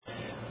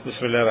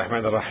بسم الله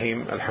الرحمن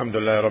الرحيم الحمد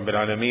لله رب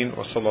العالمين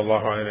وصلى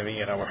الله على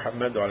نبينا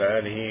محمد وعلى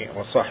آله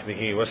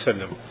وصحبه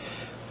وسلم.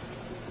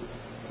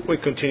 We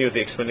continue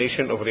the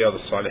explanation of Riyadh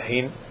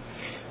al-Salihin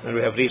and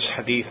we have reached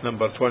hadith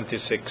number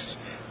 26.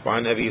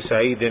 وعن أبي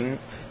سعيد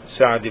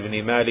سعد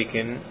بن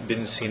مالك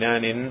بن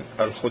سنان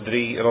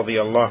الخدري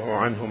رضي الله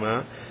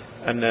عنهما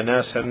أن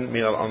ناسا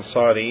من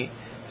الأنصار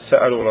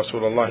سألوا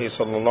رسول الله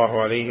صلى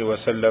الله عليه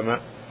وسلم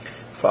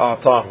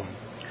فأعطاهم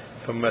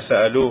ثم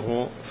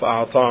سألوه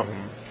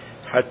فأعطاهم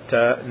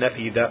حتى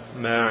نفد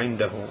ما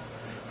عنده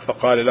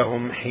فقال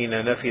لهم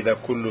حين نفد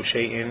كل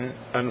شيء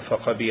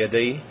أنفق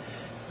بيديه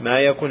ما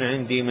يكن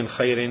عندي من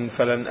خير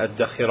فلن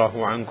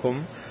أدخره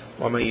عنكم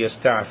ومن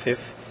يستعفف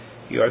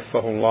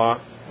يعفه الله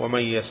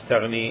ومن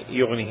يستغني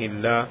يغنه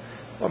الله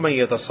ومن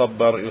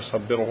يتصبر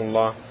يصبره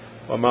الله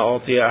وما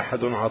أعطي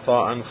أحد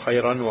عطاء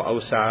خيرا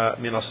وأوسع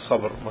من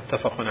الصبر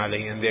متفق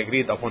عليه. And they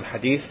agreed upon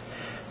hadith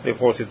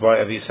reported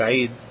by Abi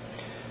Sa'id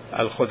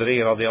Al-Khudri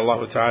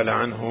radiallahu ta'ala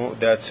anhu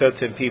that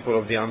certain people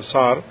of the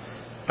Ansar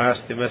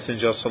asked the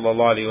Messenger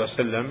sallallahu alayhi wa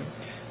sallam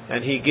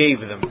and he gave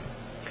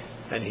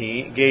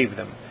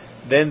them.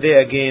 Then they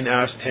again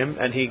asked him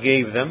and he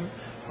gave them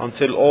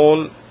until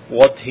all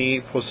what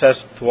he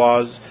possessed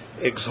was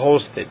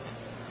exhausted.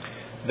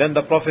 Then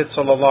the Prophet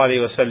sallallahu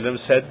alayhi wa sallam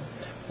said,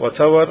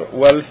 whatever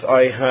wealth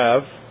I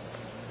have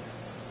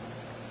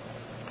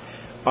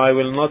I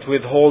will not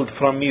withhold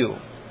from you,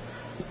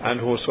 and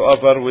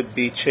whosoever would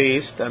be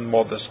chaste and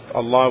modest,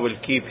 Allah will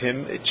keep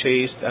him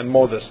chaste and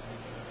modest.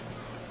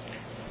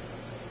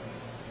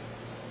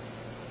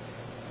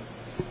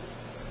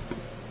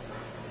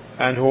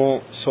 And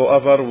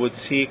whosoever would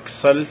seek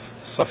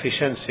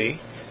self-sufficiency,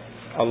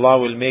 Allah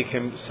will make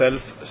him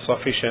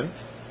self-sufficient.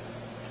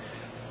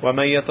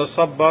 وَمَن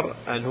يَتَصَبَّرْ,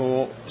 and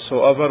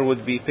whosoever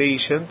would be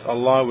patient,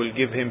 Allah will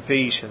give him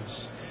patience.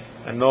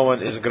 And no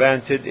one is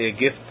granted a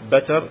gift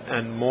better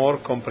and more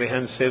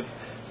comprehensive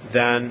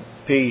than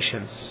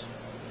patience.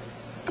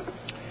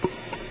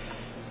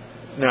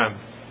 Now,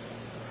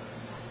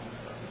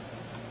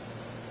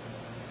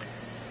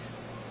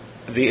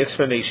 the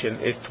explanation,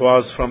 it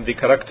was from the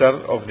character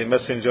of the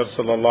Messenger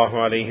sallallahu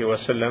alaihi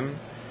wasallam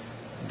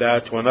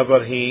that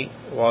whenever he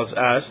was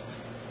asked,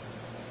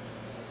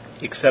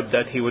 except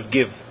that he would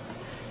give,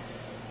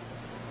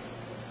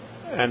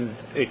 and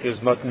it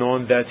is not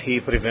known that he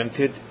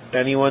prevented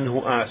anyone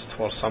who asked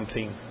for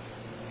something,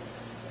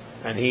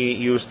 and he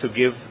used to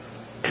give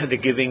the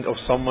giving of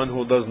someone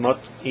who does not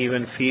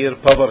even fear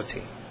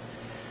poverty,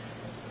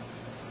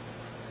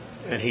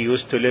 and he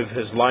used to live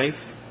his life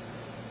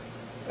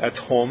at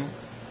home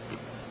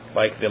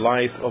like the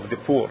life of the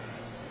poor,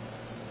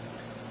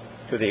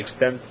 to the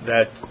extent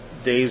that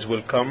days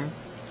will come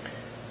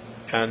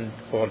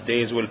or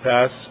days will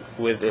pass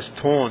with a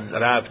stone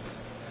wrapped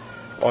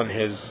on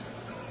his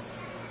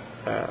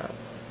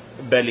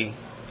belly,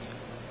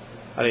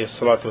 alayhi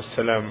salatu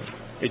wassalam,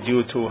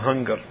 due to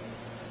hunger.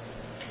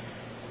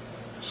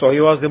 So he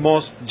was the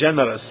most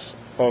generous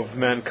of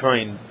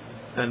mankind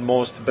and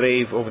most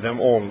brave of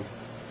them all.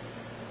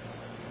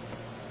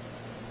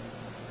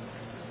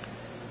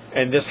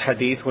 In this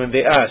hadith, when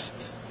they asked,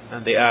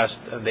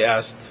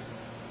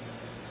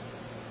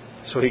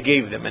 so he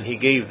gave them and he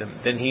gave them.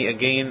 Then he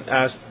again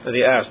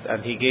they asked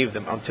and he gave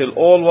them until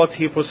all what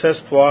he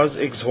possessed was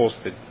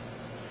exhausted.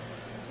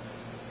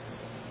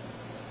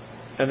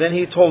 And then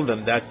he told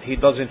them that he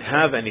doesn't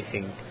have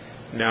anything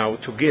now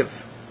to give.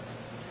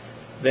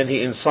 Then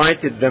he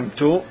incited them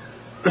to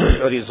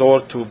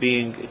resort to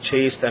being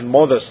chaste and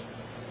modest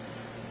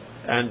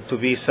and to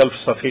be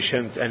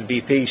self-sufficient and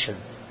be patient.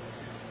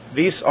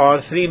 These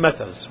are three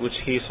matters which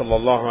he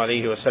sallallahu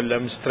alayhi wa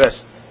sallam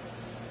stressed: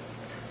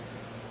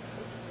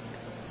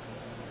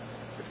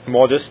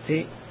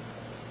 modesty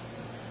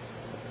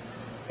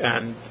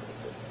and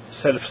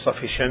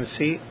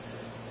self-sufficiency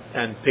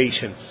and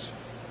patience.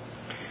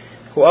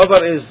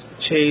 Whoever is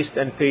chaste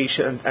and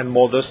patient and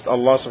modest,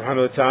 Allah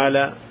subhanahu wa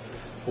ta'ala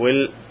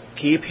will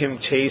keep him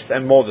chaste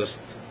and modest.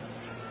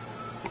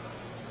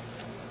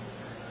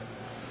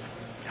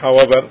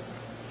 However,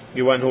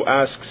 the one who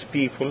asks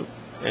people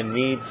and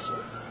needs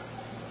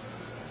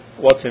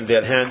what's in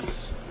their hands,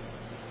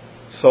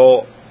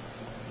 so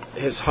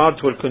his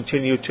heart will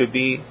continue to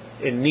be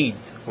in need,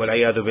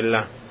 wal-iyadu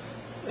billah,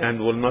 and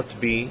will not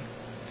be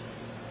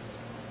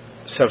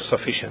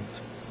self-sufficient.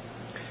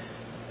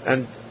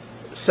 And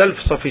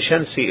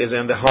self-sufficiency is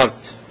in the heart.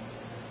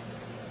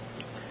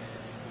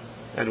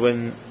 And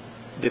when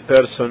the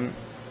person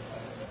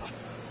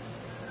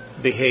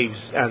behaves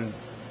and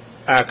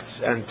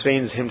acts and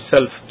trains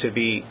himself to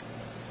be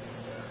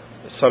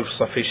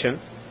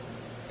self-sufficient,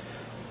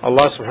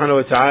 Allah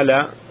subhanahu wa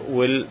ta'ala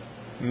will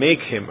make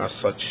him as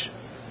such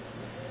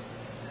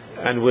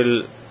and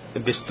will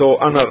bestow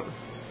honor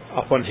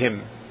upon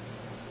him.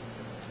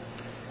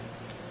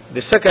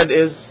 The second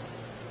is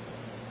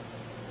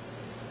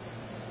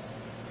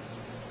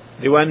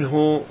the one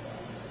who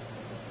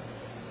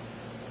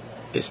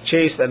is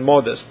chaste and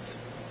modest.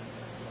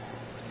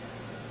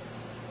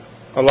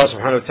 Allah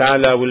subhanahu wa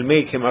ta'ala will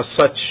make him as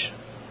such,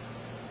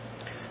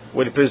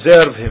 will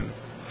preserve him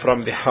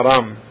from the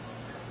haram.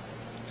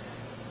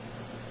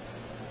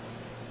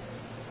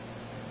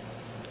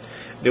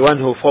 The one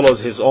who follows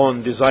his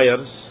own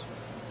desires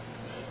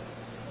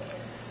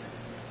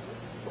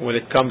when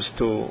it comes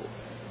to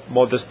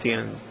modesty,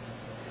 and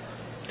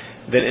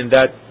then in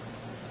that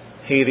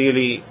he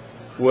really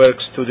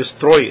works to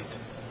destroy it,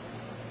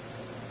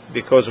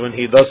 because when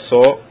he does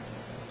so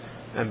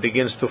and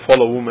begins to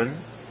follow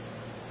women,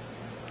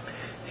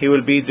 he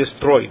will be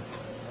destroyed.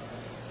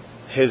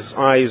 His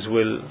eyes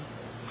will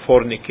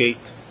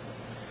fornicate,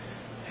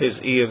 his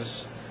ears,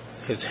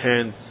 his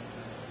hands,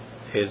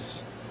 his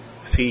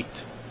feet,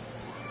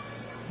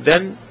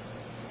 then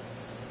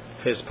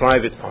his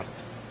private part.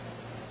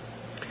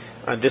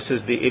 And this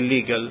is the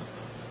illegal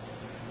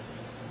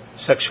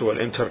sexual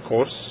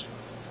intercourse.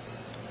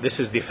 This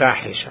is the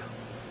fahisha.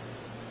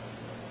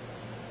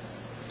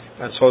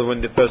 And so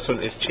when the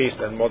person is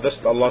chaste and modest,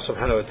 Allah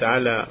subhanahu wa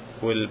ta'ala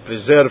will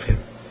preserve him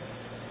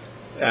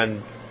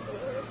and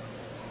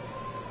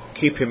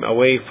keep him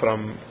away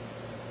from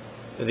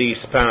these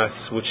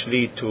paths which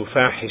lead to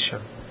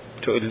fahisha,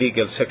 to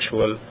illegal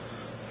sexual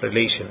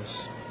relations.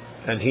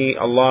 And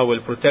Allah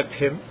will protect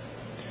him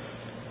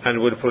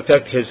and will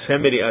protect his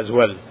family as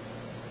well.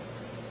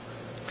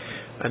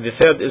 And the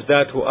third is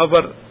that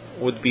whoever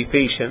would be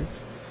patient,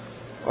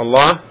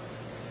 Allah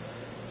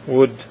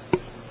would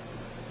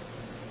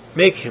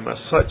make him as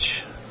such,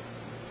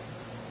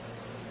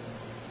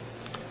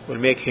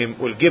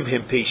 will give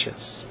him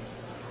patience.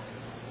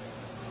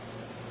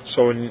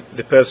 So when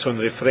the person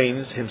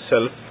refrains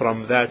himself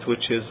from that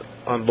which is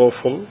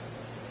unlawful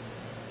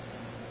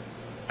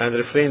and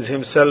refrains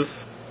himself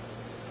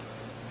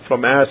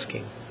from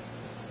asking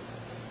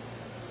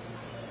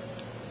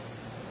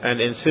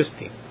and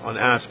insisting on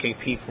asking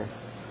people,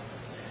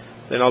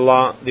 then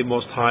Allah the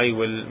Most High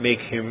will make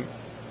him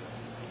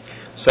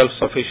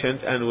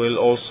self-sufficient and will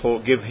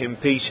also give him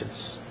patience.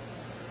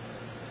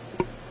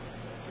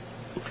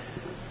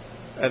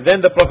 And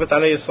then the Prophet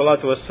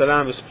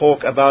ﷺ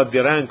spoke about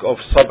the rank of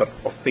sabr,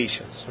 of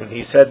patience, when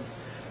he said,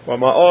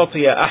 وَمَا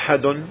أُعْطِيَ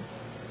أَحَدٌ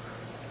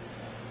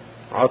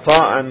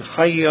عَطَاءً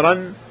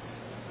خَيْرًا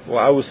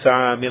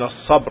وَأَوْسَعَ مِنَ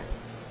الصَّبْرِ.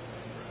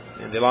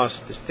 In the last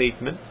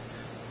statement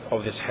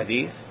of this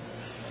hadith,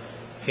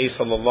 he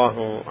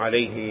sallallahu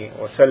alayhi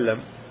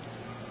wasallam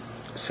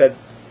said,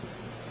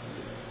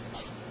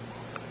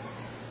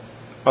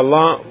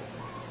 Allah,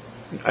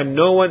 and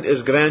no one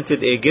is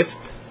granted a gift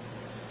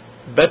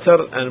better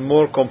and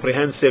more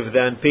comprehensive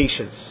than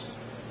patience.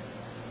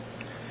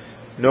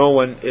 No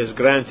one is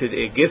granted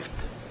a gift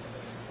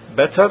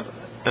better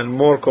and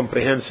more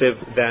comprehensive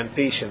than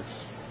patience.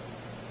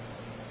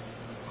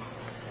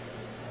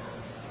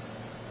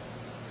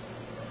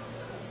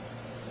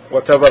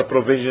 Whatever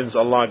provisions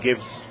Allah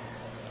gives,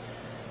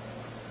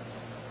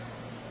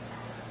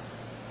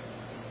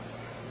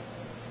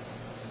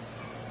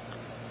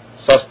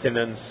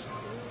 sustenance,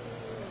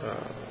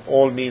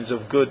 all means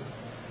of good,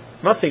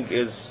 nothing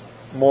is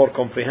more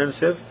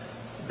comprehensive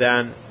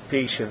than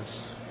patience.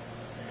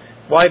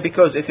 Why?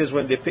 Because it is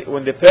when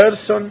the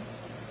person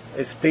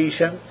is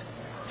patient,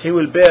 he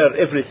will bear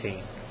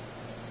everything.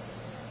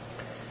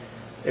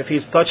 If he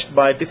is touched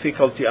by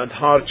difficulty and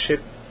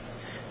hardship,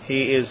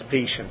 he is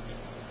patient.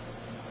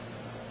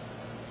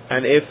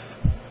 And if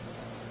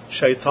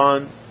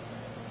shaitan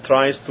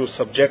tries to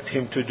subject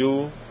him to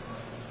do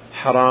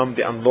haram,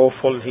 the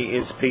unlawful, he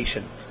is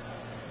patient.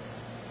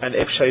 And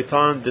if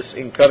shaitan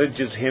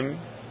disencourages him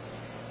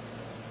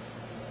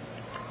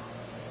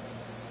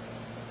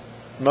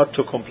not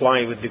to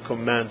comply with the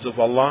commands of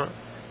Allah,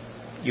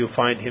 you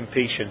find him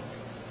patient.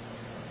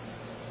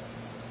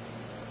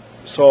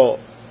 So,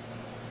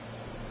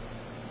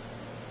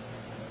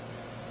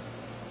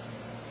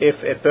 if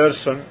a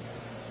person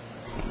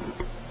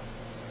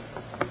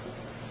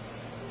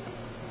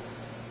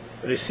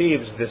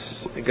receives this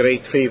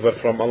great favor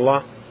from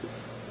Allah,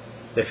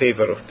 the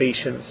favor of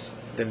patience,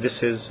 then this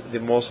is the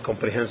most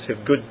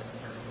comprehensive good.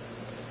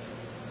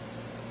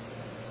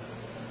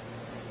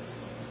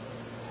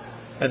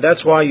 And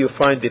that's why you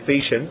find the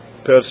patient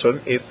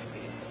person, if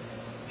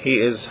he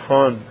is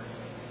harmed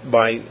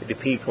by the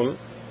people,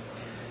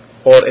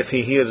 or if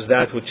he hears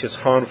that which is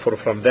harmful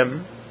from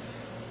them,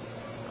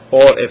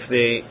 or if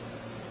they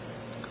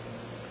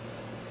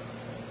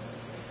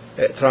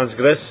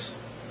transgress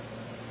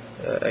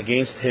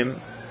against him,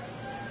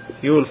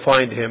 you will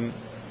find him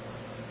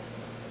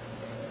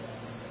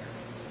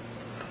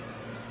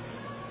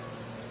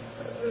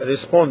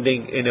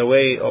responding in a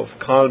way of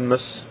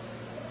calmness,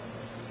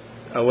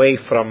 away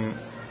from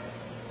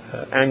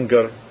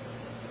anger,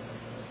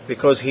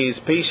 because he is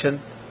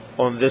patient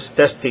on this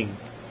testing.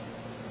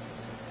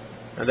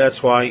 And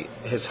that's why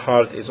his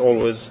heart is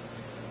always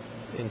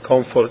in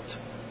comfort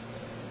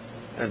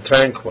and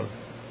tranquil,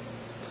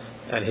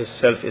 and his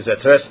self is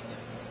at rest.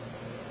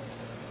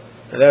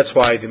 And that's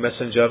why the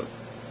Messenger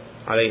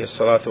alayhi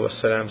salatu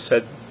wasalam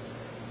said,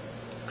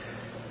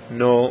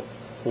 no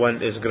one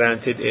is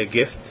granted a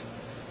gift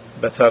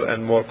better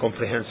and more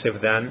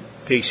comprehensive than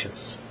patience.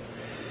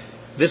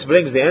 This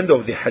brings the end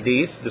of the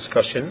hadith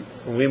discussion.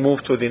 We move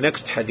to the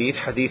next hadith,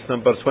 hadith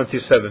number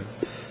 27.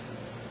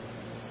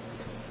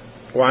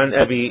 وعن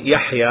أبي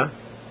يحيى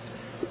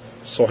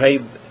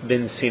صهيب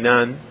بن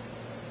سنان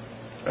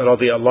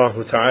رضي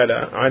الله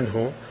تعالى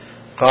عنه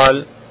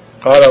قال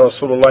قال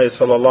رسول الله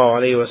صلى الله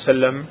عليه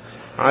وسلم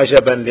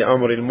عجبا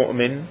لأمر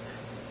المؤمن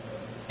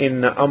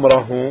إن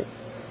أمره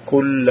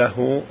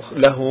كله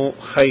له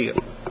خير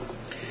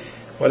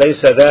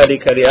وليس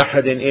ذلك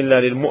لأحد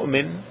إلا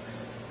للمؤمن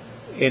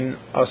إن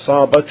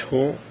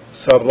أصابته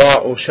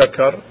سراء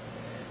شكر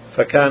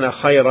فكان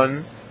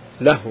خيرا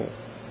له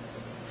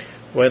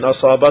وإن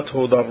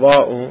أصابته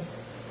ضراء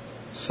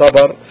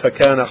صبر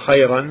فكان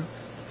خيرا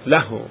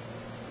له.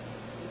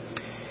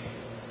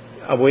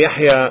 Abu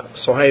Yahya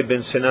Suhaib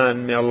bin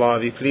Sinan, may Allah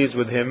be pleased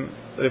with him,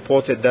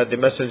 reported that the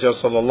Messenger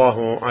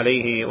sallallahu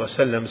alayhi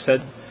wasallam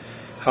said,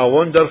 how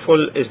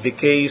wonderful is the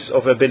case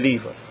of a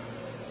believer.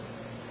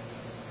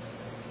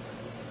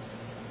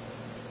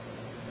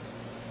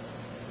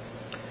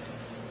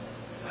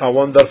 How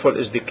wonderful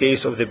is the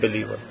case of the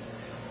believer.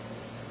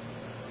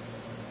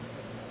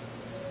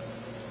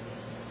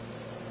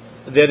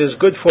 There is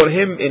good for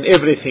him in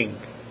everything,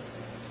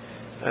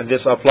 and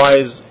this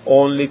applies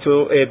only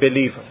to a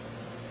believer.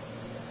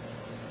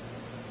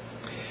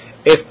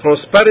 If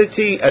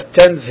prosperity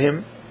attends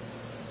him,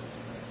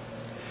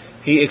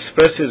 he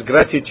expresses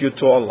gratitude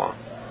to Allah,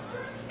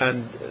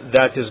 and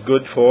that is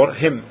good for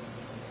him.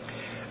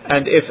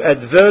 And if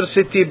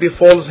adversity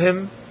befalls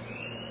him,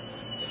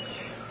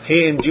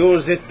 he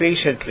endures it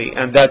patiently,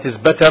 and that is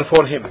better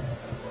for him.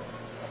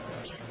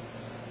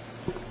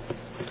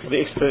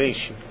 The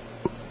explanation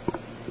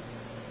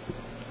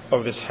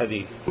of this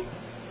hadith.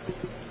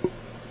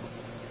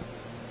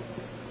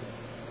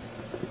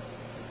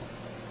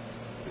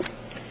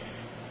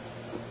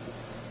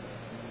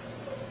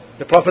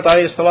 The Prophet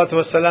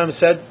ﷺ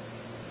said,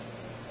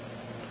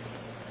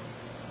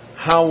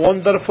 how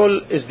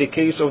wonderful is the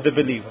case of the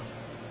believer.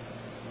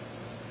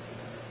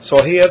 So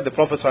here the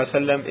Prophet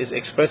ﷺ is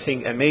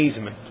expressing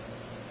amazement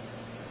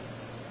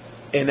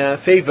in a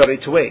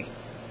favorite way,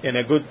 in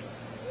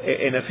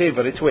a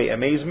favorite way,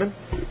 amazement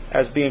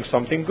as being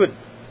something good.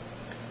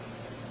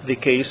 The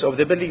case of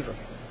the believer.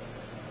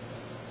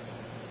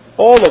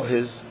 All of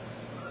his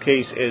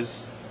case is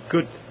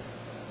good.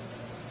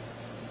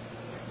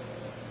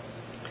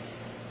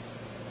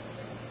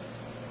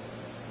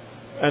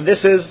 And this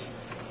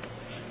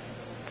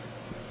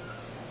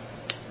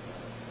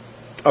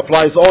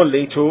applies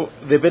only to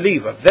the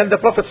believer. Then the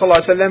Prophet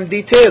ﷺ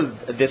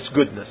detailed this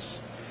goodness.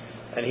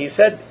 And he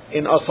said,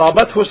 in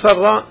asabathu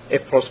sarra,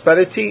 if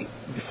prosperity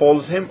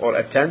befalls him or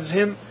attends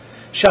him,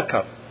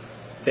 shakar,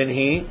 then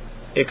he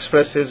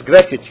expresses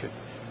gratitude.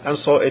 And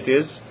so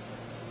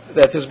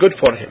that is good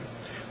for him.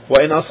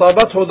 وَإِنْ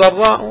أَصَابَتْهُ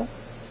ضَرَّاءُ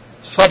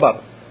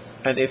صَبَرْ,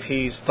 and if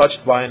he is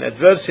touched by an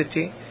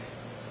adversity,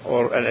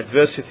 or an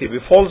adversity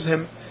befalls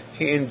him,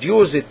 he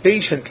endures it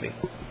patiently.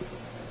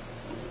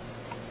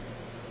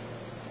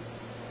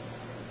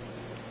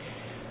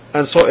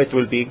 And so it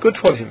will be good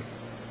for him,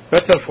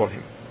 better for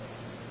him.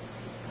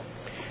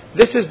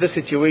 This is the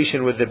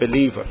situation with the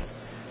believer.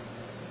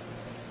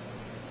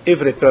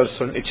 Every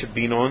person, it should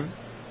be known,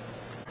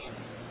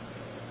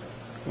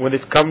 when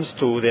it comes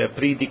to the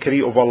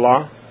pre-decree of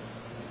Allah,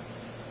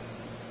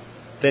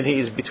 then he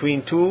is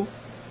between two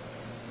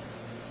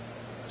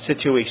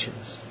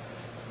situations.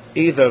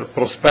 Either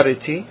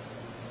prosperity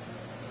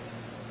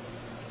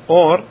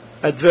or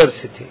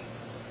adversity.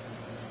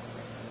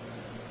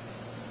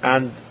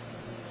 And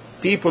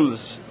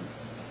people's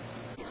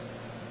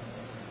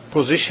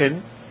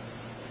position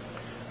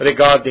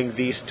regarding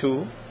these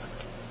two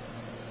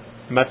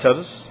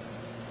matters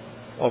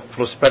of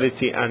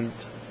prosperity and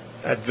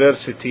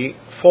adversity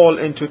fall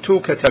into two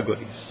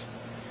categories: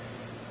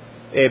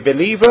 a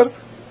believer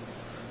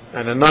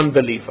and a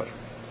non-believer.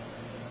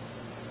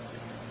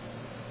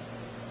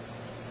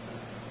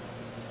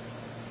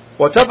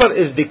 Whatever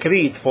is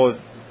decreed for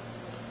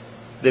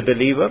the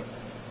believer,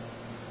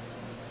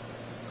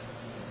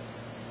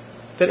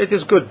 then it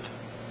is good.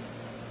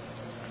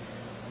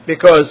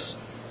 Because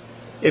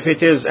if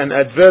it is an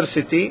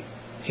adversity,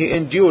 he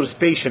endures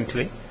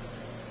patiently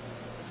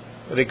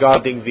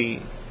regarding the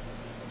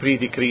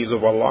pre-decrees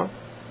of Allah,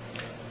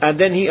 and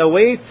then he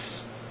awaits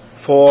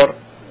for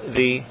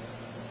the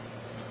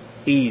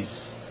ease.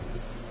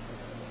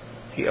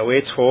 He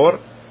awaits for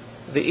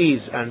the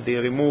ease and the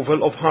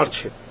removal of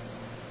hardship.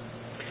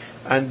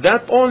 And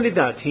that only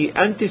that, he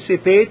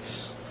anticipates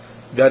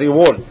the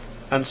reward,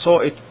 and so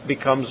it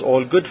becomes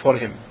all good for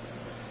him.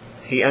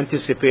 He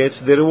anticipates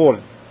the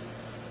reward.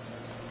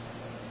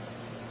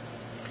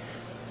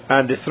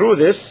 And through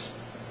this,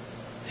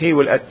 he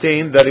will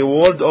attain the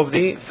reward of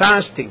the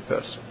fasting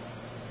person.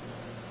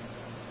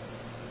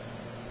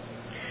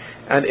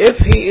 And if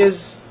he is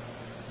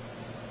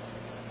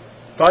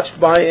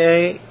touched by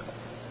a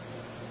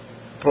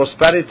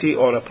prosperity,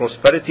 or a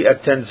prosperity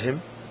attends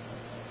him,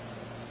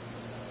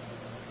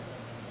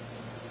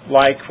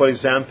 like for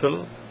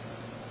example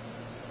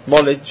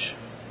knowledge,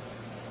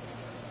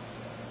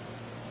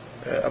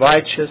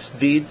 righteous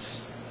deeds,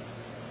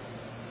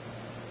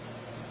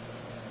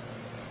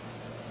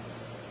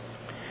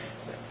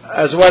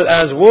 as well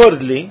as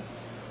worldly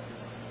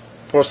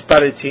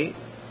prosperity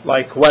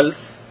like wealth,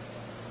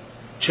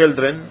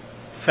 children,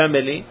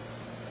 family,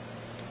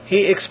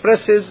 he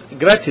expresses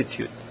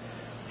gratitude.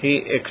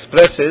 He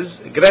expresses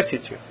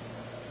gratitude.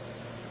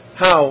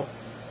 How?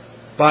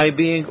 By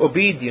being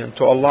obedient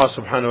to Allah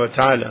subhanahu wa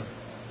ta'ala.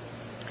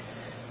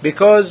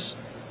 Because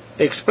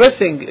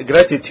expressing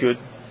gratitude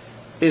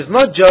is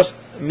not just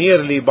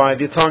merely by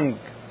the tongue,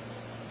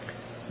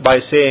 by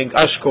saying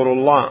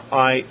Ashkurullah,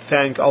 I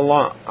thank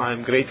Allah, I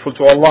am grateful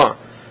to Allah.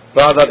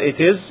 Rather, it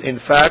is in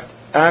fact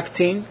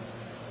acting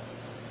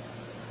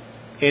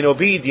in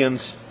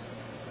obedience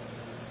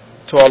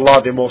to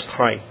Allah the Most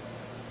High.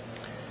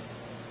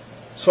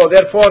 So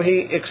therefore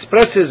he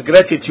expresses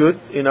gratitude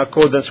in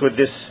accordance with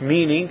this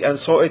meaning, and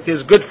so it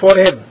is good for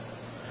him.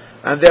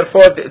 And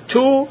therefore the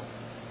two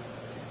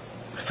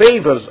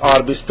favors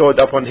are bestowed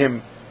upon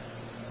him: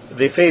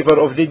 the favor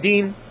of the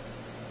deen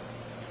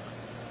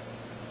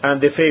and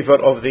the favor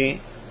of the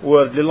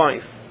worldly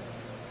life.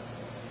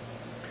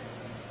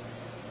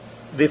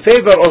 The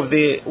favor of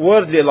the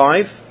worldly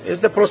life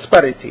is the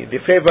prosperity. The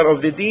favor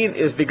of the deen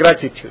is the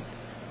gratitude.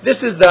 This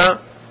is the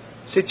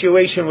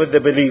situation with the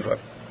believer.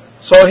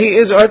 So he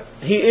is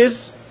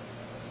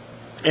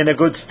in a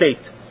good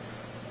state,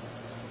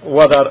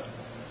 whether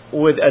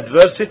with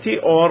adversity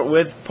or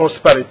with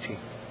prosperity.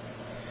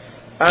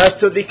 As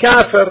to the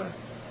kafir,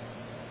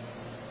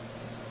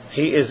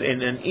 he is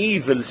in an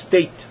evil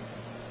state.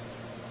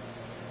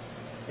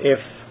 If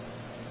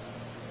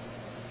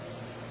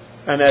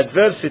an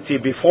adversity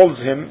befalls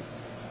him,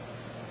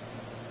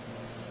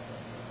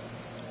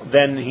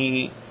 then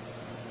he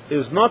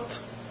is not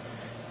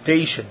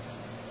patient,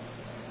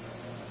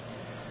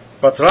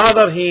 but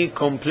rather he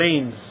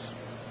complains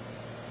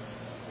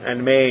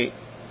and may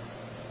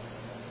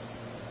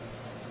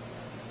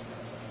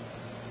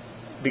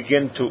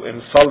begin to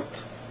insult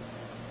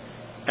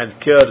and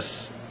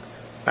curse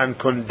and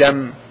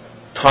condemn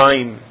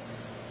time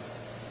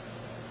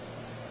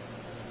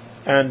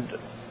and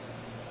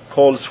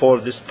calls for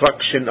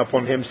destruction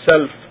upon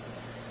himself,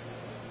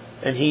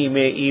 and he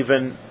may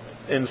even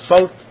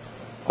insult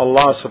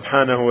Allah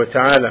subhanahu wa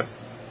ta'ala,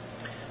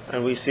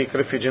 and we seek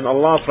refuge in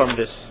Allah from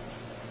this.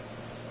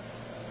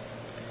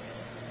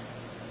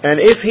 And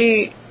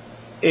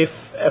if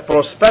a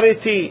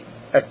prosperity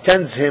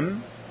attends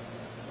him,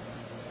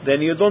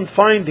 then you don't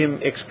find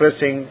him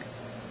expressing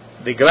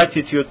the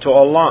gratitude to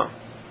Allah,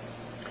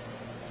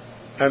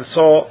 and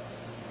so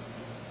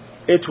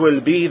it will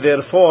be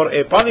therefore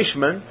a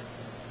punishment.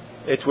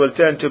 It will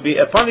turn to be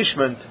a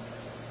punishment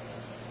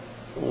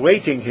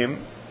waiting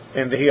him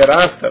in the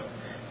hereafter,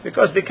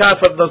 because the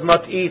kafir does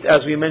not eat,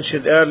 as we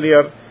mentioned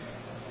earlier,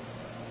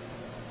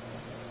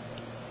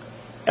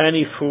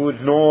 any food,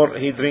 nor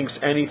he drinks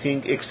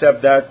anything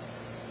except that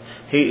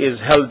he is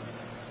held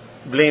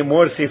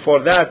blameworthy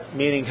for that,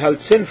 meaning held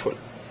sinful.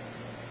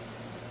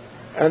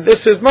 And this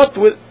is not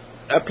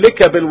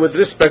applicable with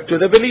respect to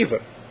the believer.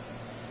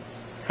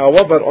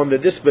 However, on the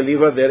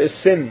disbeliever there is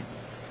sin.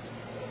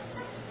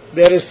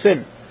 There is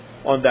sin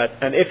on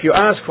that. And if you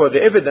ask for the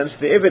evidence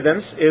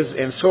is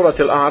in Surah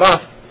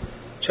Al-A'raf,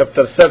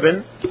 chapter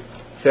 7,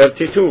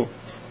 32.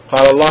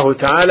 قال الله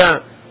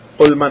تعالى: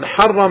 قل من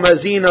حرم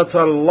زينة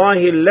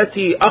الله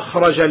التي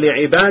أخرج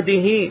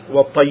لعباده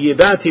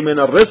والطيبات من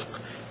الرزق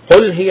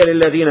قل هي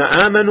للذين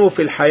آمنوا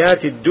في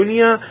الحياة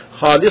الدنيا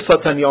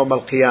خالصة يوم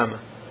القيامة.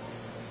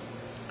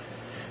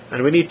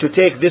 And we need to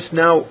take this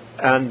now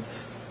and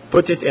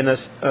put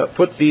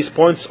these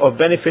points of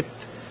benefit.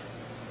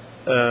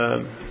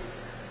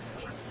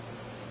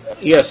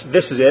 Yes,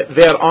 this is it.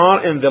 There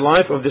are in the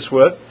life of this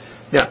world.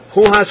 Now,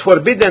 who has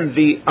forbidden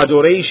the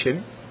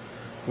adoration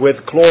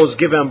with clothes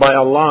given by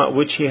Allah,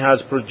 which He has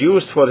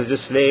produced for His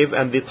slave,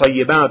 and the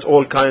tayyibat,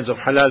 all kinds of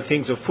halal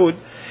things of food?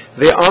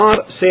 They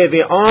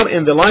are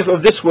in the life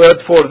of this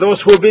world for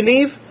those who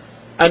believe,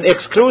 and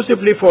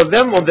exclusively for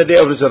them on the day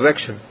of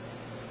resurrection.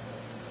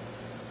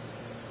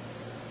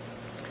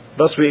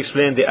 Thus we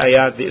explain the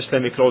ayat, the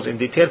Islamic laws in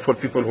detail for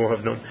people who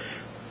have known.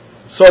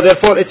 So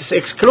therefore it is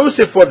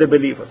exclusive for the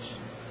believers,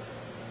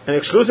 and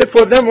exclusive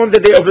for them on the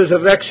day of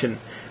resurrection.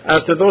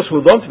 As to those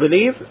who don't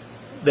believe,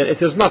 then it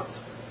is not.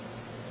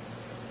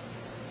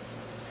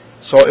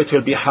 So it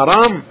will be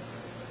haram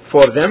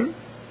for them,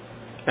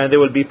 and they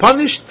will be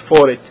punished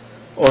for it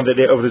on the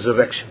day of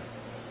resurrection.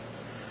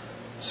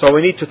 So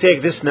we need to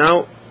take this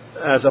now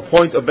as a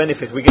point of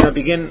benefit. We're going to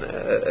begin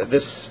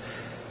this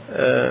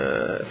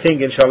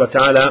thing, inshallah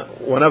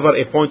ta'ala, whenever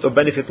a point of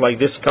benefit like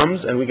this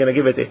comes, and we're going to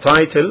give it a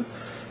title.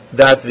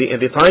 That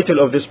the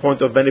title of this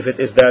point of benefit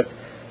is that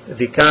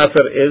the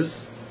kafir is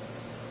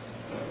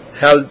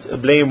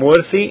held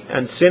blameworthy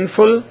and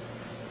sinful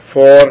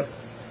for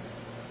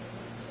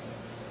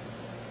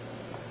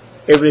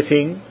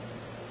everything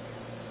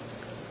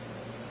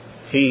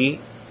he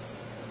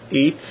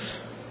eats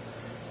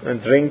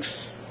and drinks,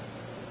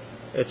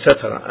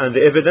 etc. And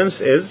the evidence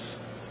is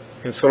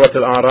in Surah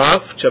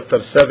Al-A'raf, chapter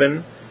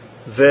 7,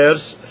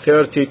 verse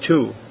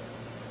 32.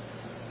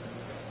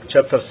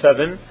 Chapter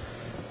 7,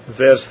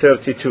 verse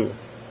 32.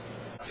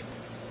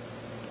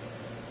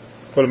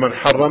 قل من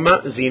حرم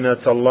زينة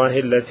الله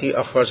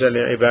التي أخرج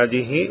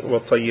لعباده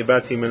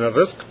والطيبات من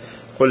الرزق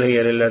قل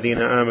هي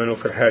للذين آمنوا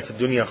في الحياة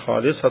الدنيا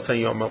خالصة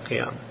يوم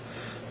القيامة.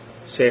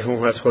 Say,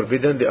 who has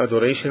forbidden the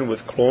adoration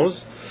with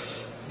clothes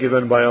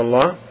given by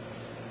Allah,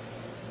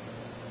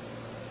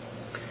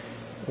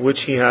 which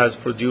He has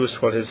produced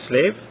for His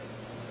slave,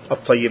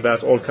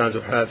 الطيبات, all kinds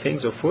of halal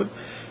things of food.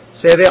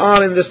 Say, they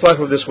are in this life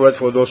of this world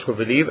for those who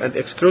believe, and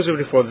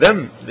exclusively for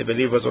them, the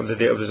believers, on the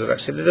day of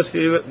resurrection.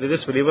 The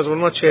disbelievers will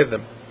not share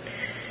them.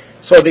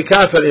 So the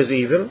kafir is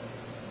evil,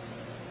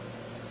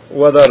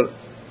 whether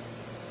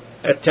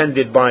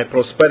attended by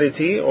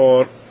prosperity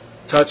or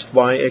touched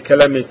by a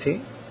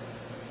calamity.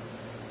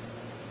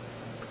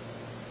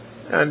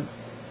 And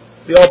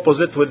the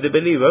opposite with the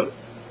believer,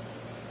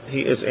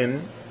 he is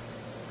in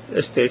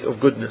a state of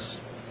goodness.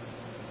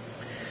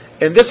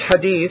 In this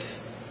hadith,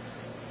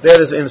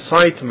 there is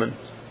incitement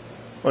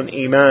on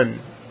Iman,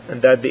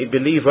 and that the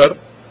believer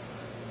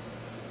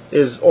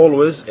is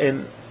always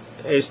in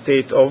a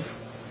state of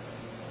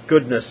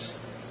goodness.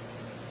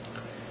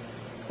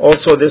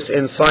 Also, this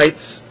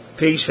incites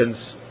patience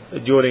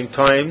during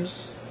times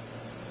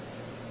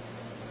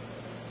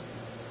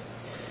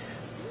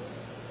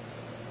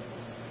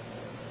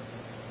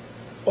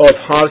of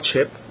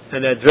hardship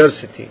and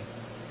adversity,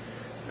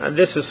 and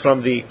this is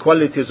from the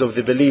qualities of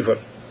the believer.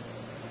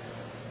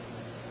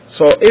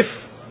 So if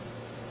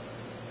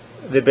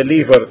the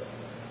believer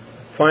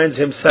finds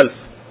himself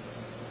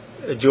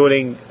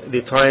during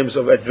the times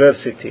of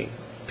adversity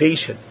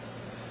patient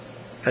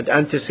and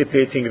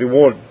anticipating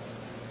reward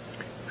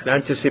and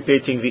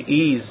anticipating the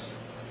ease,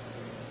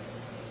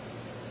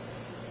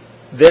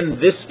 then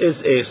this is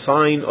a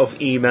sign of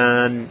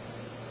Iman.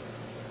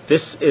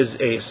 This is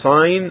a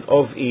sign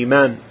of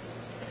Iman.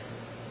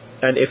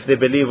 And if the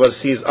believer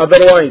sees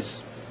otherwise,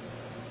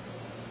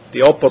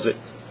 the opposite,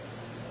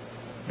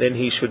 then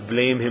he should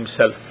blame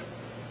himself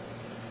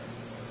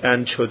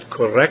and should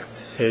correct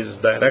his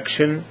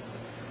direction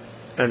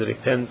and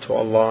repent to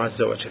Allah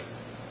Azza wa Jal.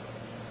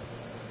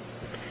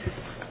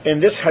 In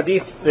this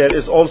hadith, there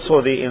is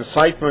also the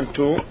incitement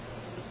to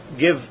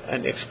give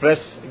and express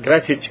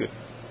gratitude.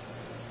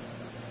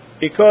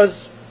 Because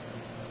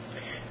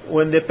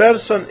when the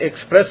person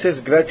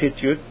expresses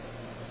gratitude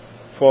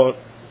for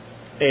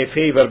a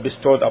favor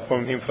bestowed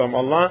upon him from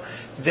Allah,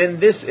 then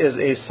this is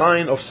a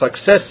sign of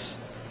success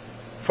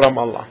from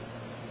Allah.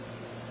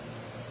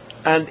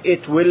 And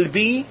it will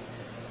be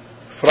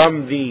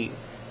from the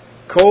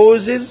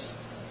causes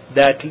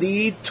that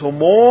lead to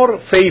more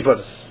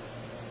favors.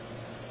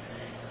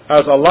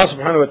 As Allah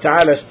subhanahu wa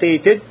ta'ala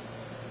stated,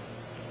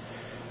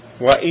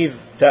 وَإِذْ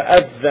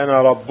تَأَذَّنَ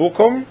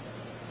رَبُّكُمْ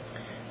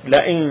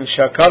لَإِن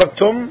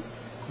شَكَرْتُمْ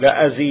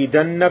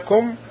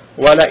لَأَزِيدَنَّكُمْ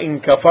وَلَإِن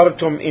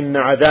كَفَرْتُمْ إِنَّ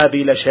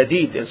عَذَابِي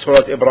لَشَدِيدٌ, in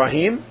Surah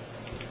Ibrahim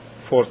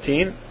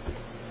 14:7.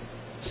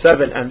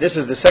 And this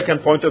is the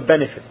second point of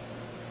benefit.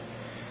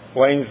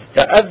 وَإِذْ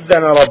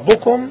تَأَذَّنَ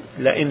رَبُّكُمْ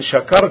لَإِن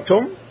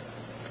شَكَرْتُمْ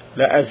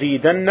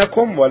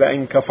لَأَزِيدَنَّكُمْ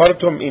وَلَإِن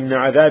كَفَرْتُمْ إِنَّ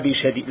عَذَابِي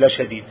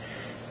لَشَدِيدٌ.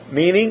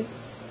 Meaning,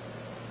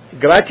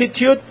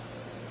 gratitude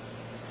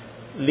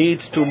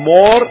leads to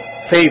more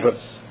favors.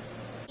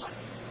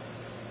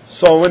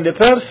 So when the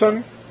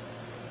person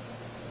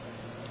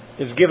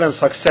is given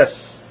success,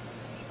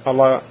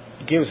 Allah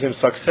gives him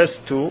success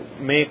to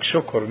make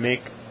shukr,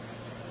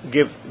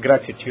 give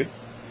gratitude.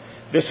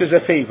 This is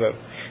a favor.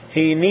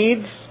 He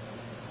needs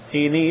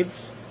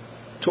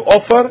to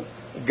offer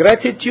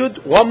gratitude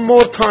one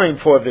more time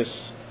for this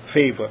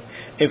favor.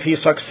 If he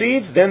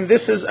succeeds, then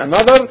this is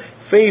another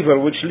favor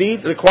which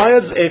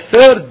requires a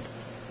third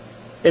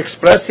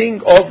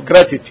expressing of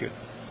gratitude,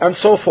 and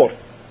so forth.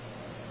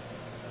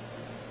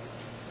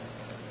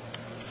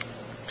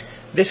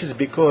 This is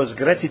because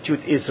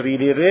gratitude is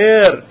really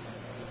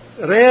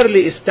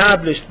rarely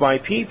established by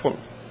people.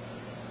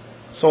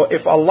 So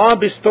if Allah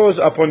bestows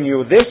upon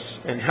you this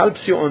and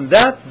helps you on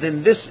that,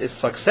 then this is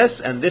success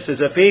and this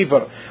is a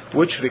favor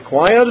which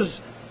requires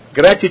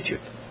gratitude.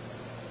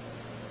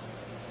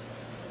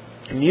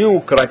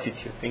 New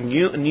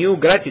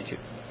gratitude.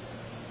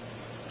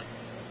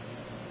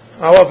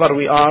 However,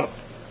 we are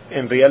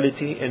in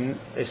reality in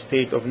a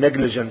state of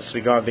negligence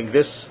regarding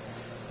this.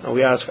 And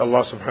we ask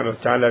Allah subhanahu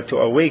wa ta'ala to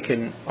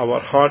awaken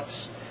our hearts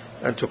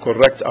and to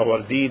correct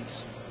our deeds.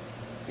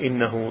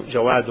 Innahu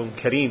jawadun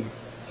kareem.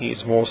 He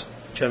is most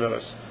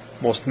generous,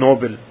 most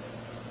noble.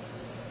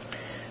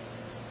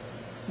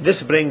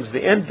 This brings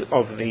the end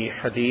of the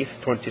hadith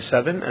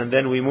 27, and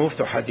then we move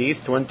to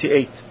hadith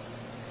 28.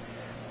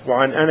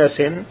 وعن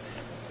أنس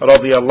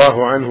رضي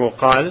الله عنه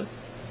قال: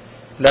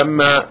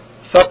 لما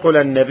ثقل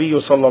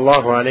النبي صلى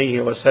الله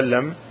عليه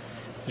وسلم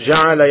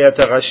جعل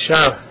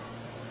يتغشاه،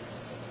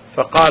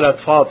 فقالت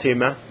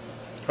فاطمة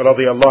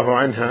رضي الله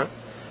عنها: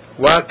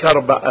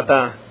 وكرب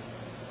أباه،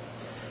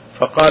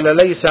 فقال: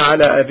 ليس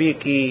على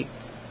أبيك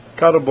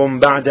كرب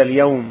بعد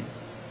اليوم.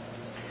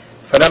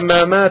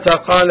 فلما مات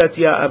قالت: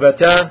 يا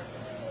أبتاه،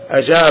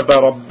 أجاب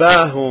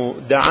رباه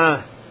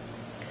دعاه،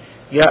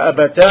 يا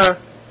أبتاه،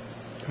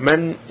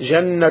 من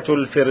جنة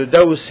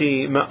الفردوس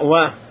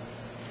مأواه،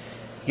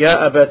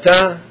 يا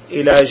أبتاه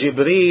إلى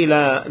جبريل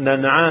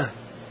ننعاه.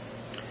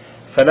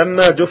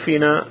 فلما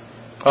دفن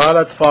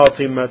قالت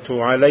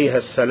فاطمة عليها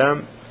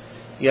السلام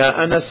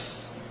يا أنس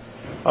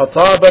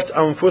أطابت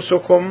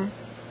أنفسكم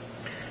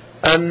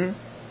أن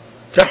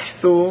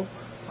تحثوا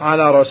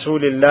على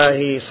رسول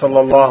الله صلى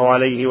الله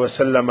عليه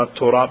وسلم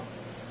التراب.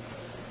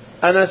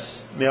 Anas,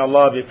 may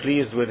Allah be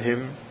pleased with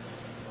him,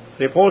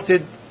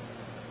 reported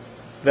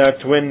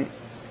that when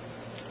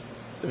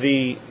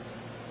the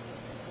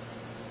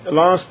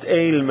last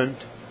ailment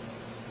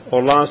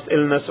or last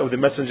illness of the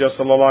Messenger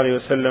sallallahu alaihi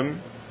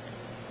wasallam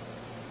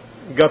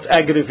got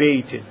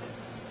aggravated,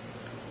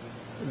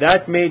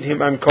 that made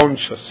him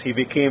unconscious. He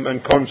became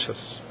unconscious.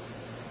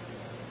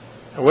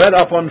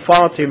 Whereupon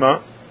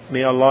Fatima,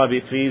 may Allah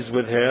be pleased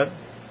with her,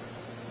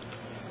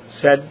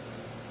 said,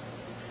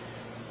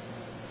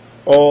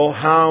 "Oh,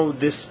 how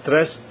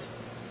distressed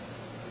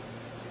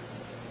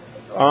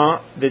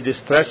are the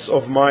distress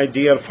of my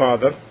dear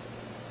father,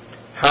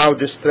 how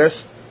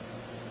distressed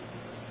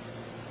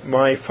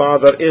my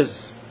father is."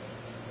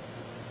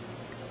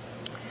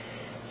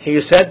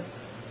 He said,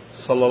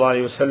 sallallahu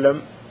alaihi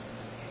wasallam,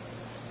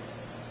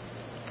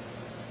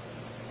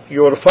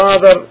 "Your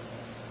father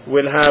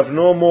will have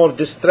no more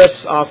distress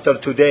after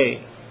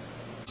today.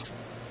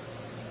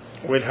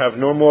 Will have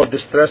no more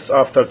distress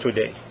after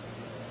today."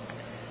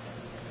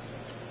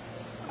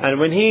 And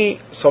when he,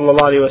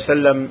 sallallahu alaihi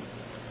wasallam,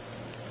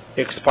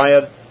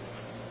 expired,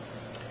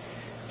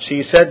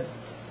 she said,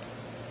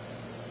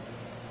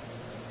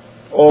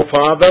 "O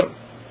father,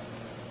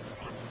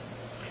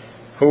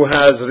 who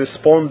has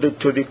responded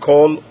to the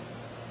call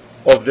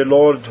of the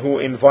Lord who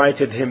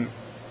invited him.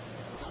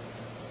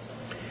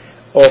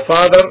 O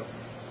father,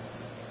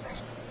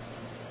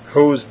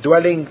 whose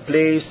dwelling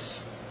place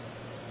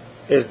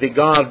is the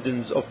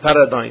gardens of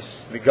paradise,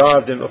 the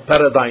garden of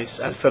paradise,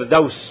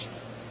 Al-Firdaus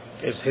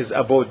is his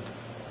abode.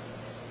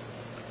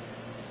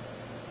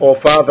 O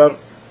father,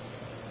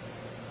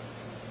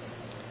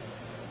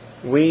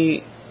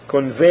 we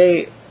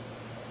convey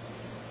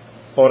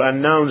or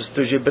announce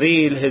to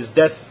Jibreel his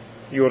death,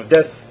 your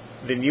death,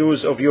 the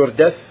news of your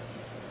death."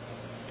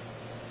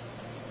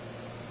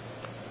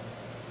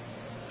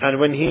 And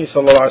when he,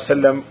 sallallahu alaihi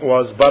wasallam,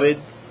 was buried,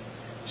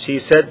 she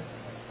said,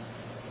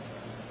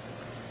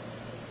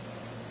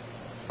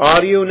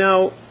 "Are you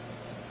now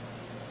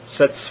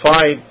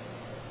satisfied?"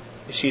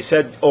 She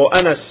said, "O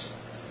Anas,"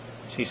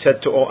 she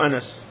said to O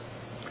Anas,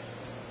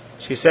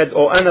 she said,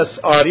 "O Anas,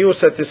 are you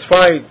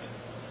satisfied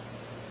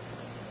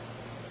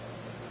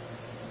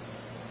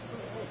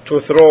to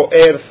throw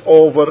earth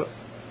over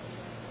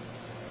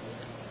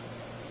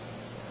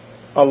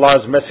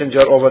Allah's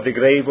messenger, over the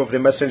grave of the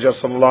Messenger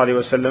sallallahu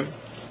alaihi wasallam?"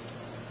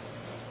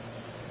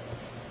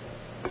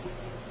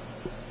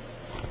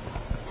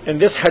 In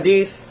this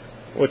hadith,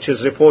 which is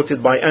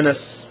reported by Anas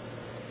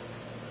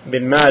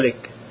bin Malik,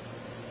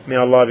 may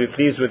Allah be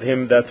pleased with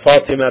him, that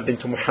Fatima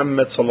bint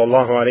Muhammad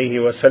sallallahu alaihi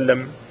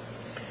wasallam,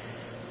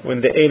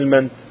 when the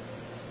ailment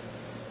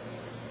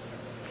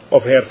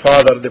of her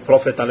father, the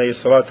Prophet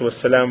alayhi salatu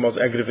wasallam, was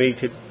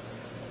aggravated,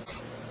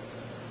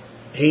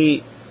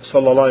 he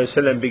sallallahu alaihi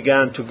wasallam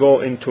began to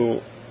go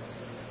into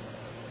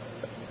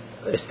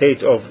a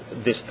state of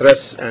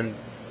distress, and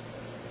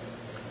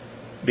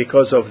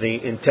because of the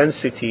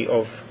intensity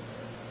of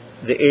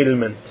the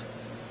ailment,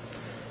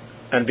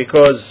 and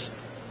because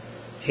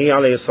he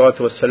alayhi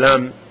salatu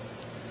wasalam,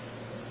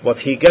 what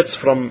he gets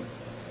from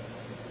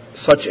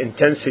such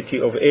intensity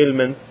of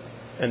ailment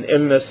and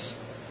illness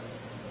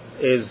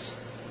is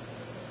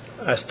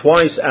as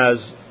twice as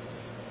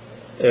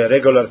a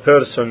regular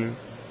person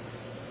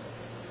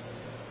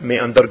may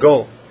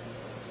undergo.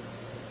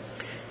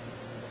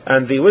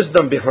 And the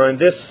wisdom behind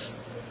this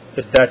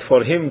is that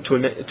for him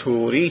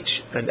to reach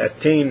and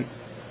attain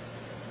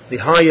the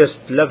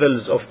highest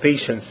levels of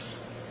patience,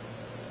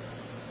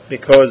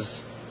 because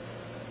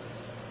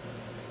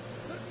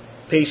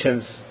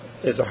patience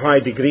is a high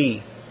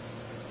degree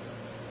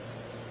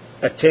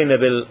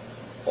attainable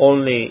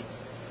only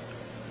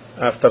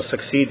after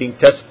succeeding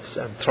tests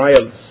and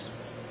trials.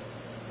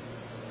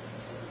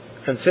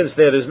 And since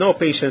there is no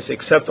patience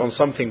except on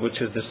something which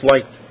is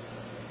disliked,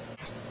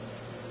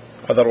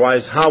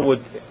 otherwise how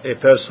would a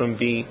person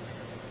be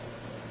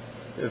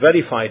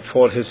verified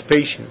for his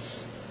patience?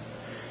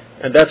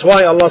 And that's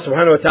why Allah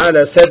subhanahu wa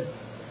ta'ala said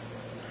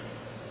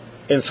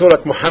in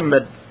Surah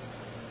Muhammad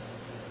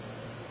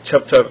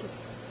chapter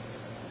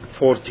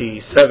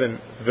 47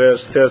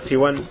 verse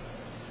 31,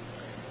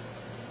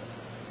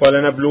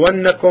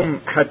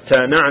 وَلَنَبْلُوَنَّكُمْ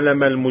حَتَّى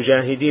نَعْلَمَ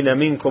الْمُجَاهِدِينَ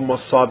مِنْكُمْ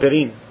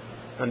وَالصَّابِرِينَ.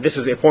 And this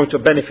is a point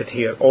of benefit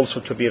here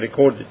also to be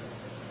recorded.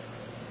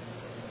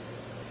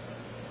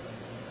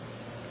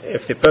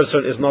 If the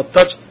person is not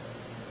touched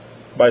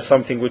by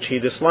something which he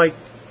disliked,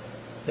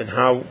 then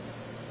how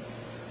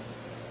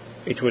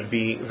it would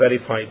be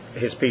verified,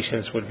 his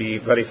patience would be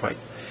verified.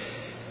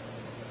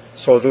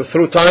 So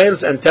through trials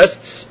and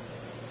tests,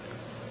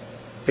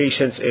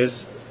 patience is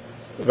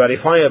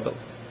verifiable.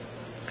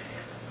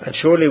 And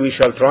surely we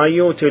shall try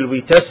you till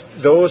we test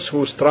those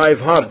who strive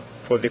hard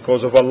for the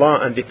cause of Allah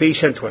and the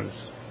patient ones.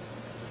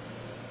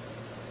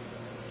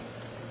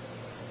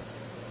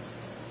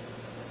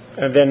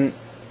 And then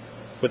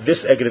with this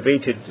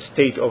aggravated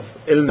state of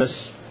illness,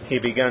 he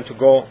began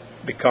to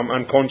become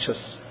unconscious.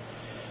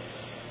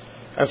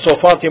 And so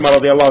Fatima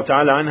radiallahu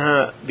ta'ala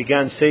anha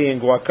began saying,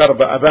 وَكَرْبَ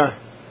أَبَاهُ,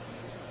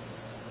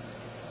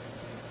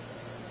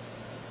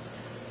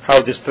 how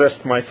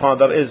distressed my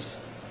father is.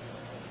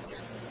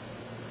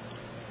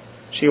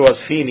 She was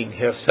feeling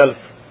herself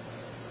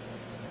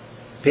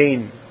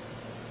pain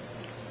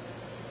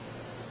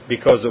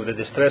because of the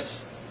distress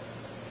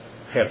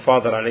her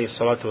father alayhi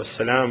salatu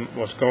wasalam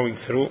was going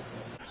through.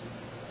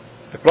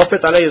 The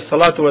Prophet alayhi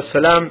salatu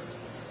wasalam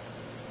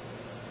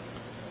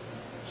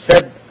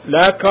said,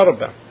 لا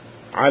كرب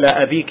على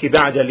أبيك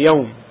بعد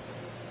اليوم،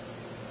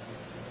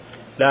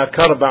 لا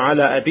كرب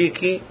على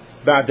أبيك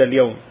بعد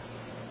اليوم.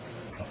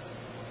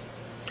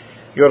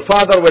 Your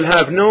father will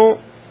have no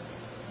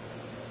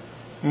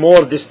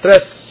more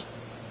distress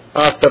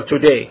after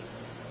today.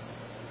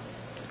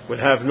 Will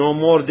have no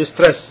more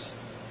distress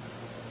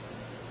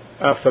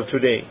after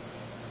today.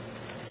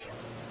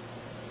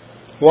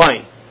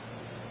 Why?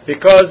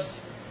 Because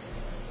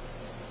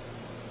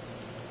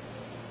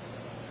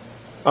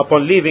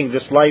upon leaving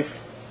this life,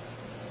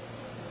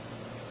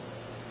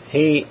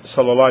 he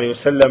sallallahu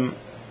alaihi wasallam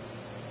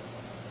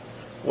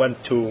went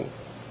to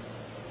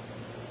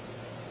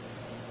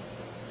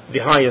the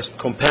highest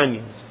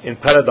companions in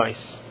paradise,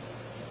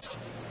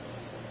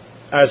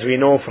 as we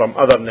know from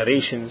other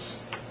narrations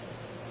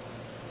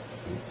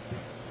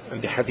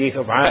and the hadith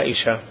of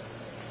Aisha,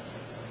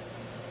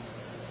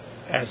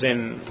 as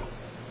in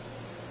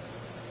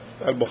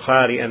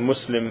Al-Bukhari and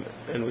Muslim,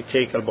 and we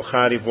take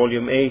Al-Bukhari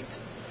volume 8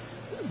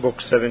 book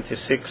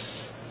 76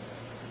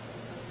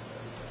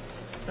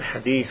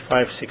 hadith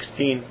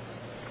 516.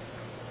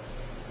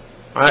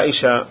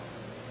 Aisha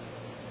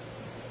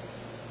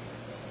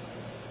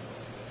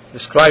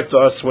described to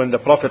us when the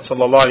Prophet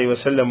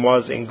ﷺ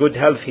was in good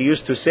health, he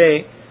used to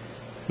say,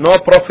 no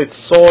prophet's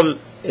soul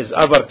is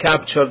ever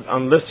captured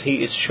unless he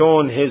is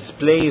shown his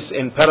place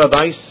in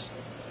paradise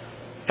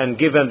and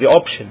given the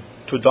option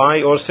to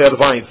die or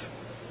survive.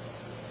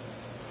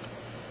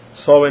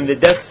 So when the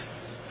death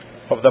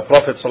of the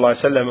Prophet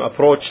ﷺ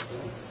approached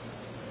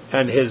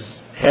and his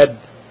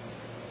head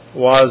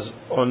was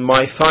on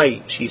my thigh,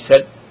 she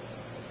said,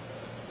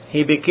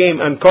 he became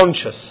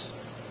unconscious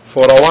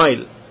for a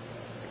while,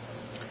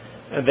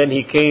 and then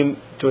he came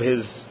to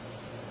his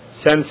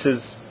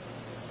senses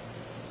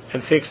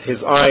and fixed his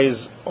eyes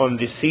on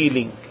the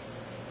ceiling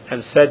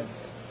and said,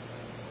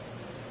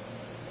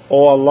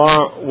 O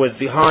Allah with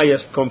the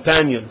highest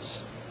companions,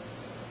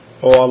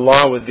 O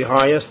Allah with the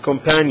highest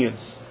companions.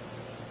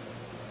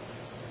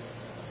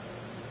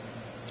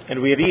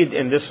 And we read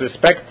in this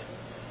respect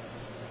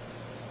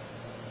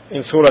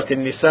in Surah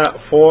An-Nisa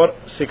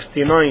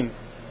 4:69,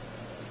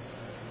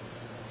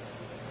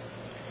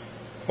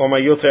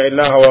 وَمَنْ يُطِعِ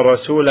اللَّهَ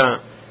وَالرَّسُولَ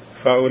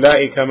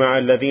فَأُولَئِكَ مَعَ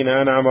الَّذِينَ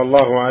أَنْعَمَ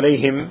اللَّهُ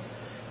عَلَيْهِمْ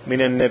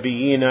مِنَ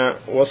النَّبِيِّينَ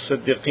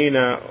وَالصِّدِّقِينَ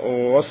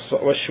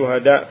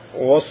وَالشُّهَدَاءِ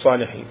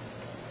وَالصَّالِحِينَ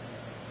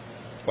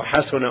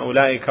وَحَسُنَ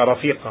أُولَئِكَ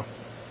رَفِيقًا.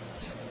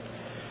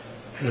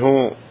 And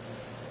who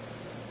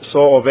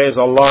so obeys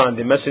Allah and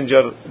the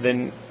Messenger,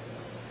 then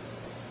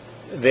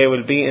they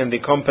will be in the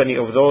company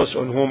of those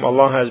on whom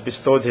Allah has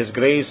bestowed His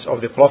grace,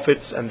 of the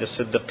prophets and the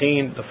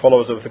Siddiqeen, the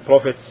followers of the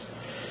prophets,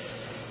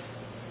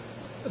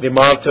 the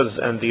martyrs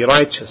and the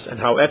righteous, and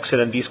how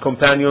excellent these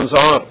companions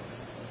are.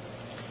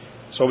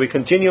 So we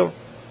continue.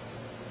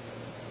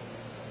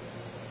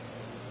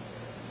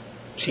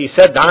 She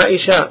said,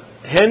 Aisha,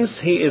 hence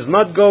he is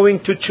not going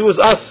to choose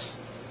us.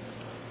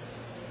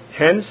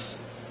 Hence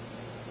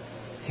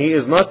he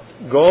is not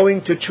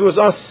going to choose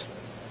us.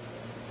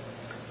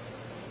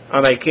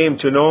 And I came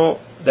to know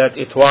that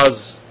it was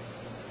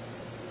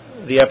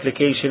the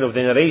application of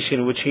the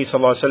narration which he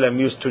ﷺ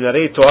used to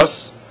narrate to us,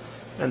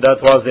 and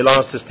that was the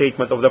last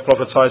statement of the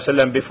Prophet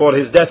ﷺ before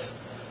his death.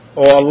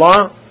 O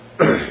Allah,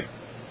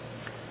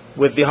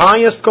 with the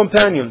highest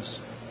companions,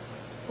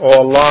 O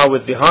Allah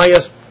with the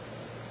highest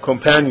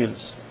companions.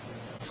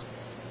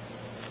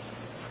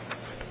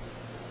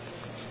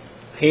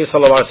 He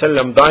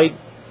ﷺ died,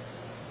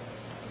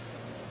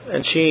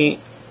 and she,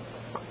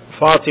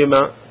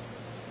 Fatima,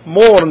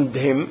 mourned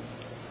him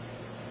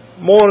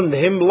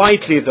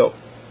lightly though,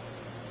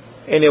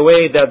 in a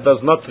way that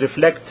does not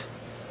reflect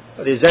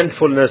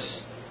resentfulness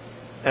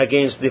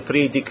against the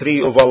free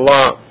decree of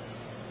Allah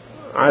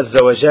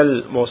Azza wa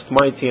Jal, most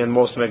mighty and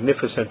most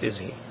magnificent is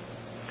He.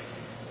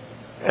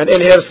 And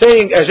in her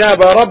saying,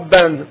 Ajaba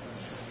Rabban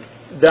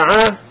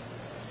Da'a,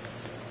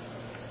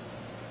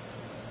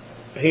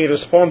 he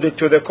responded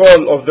to the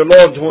call of the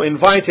Lord who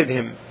invited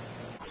him,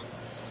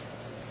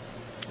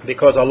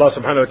 because Allah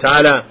subhanahu wa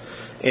ta'ala,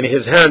 in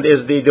His hand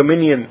is the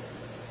dominion.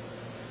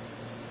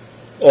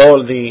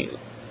 All the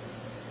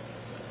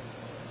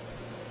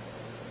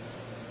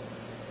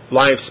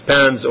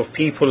lifespans of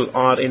people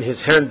are in His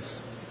hands,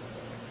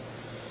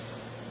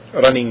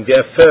 running the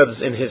affairs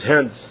in His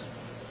hands.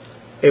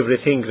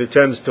 Everything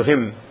returns to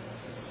Him.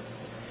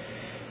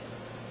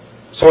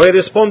 So he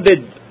responded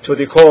to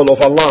the call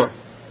of Allah,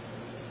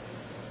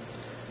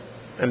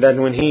 And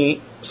then when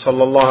he,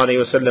 sallallahu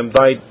alayhi wasallam,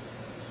 died,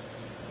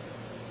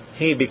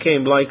 he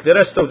became like the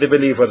rest of the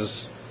believers.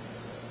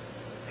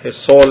 His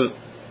soul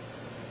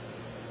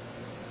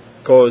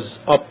goes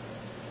up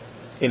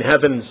in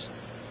heavens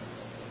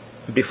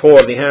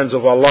before the hands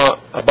of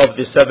Allah above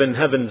the 7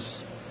 heavens.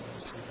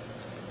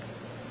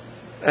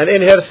 And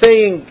in her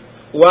saying,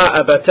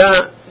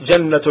 وَأَبَتَا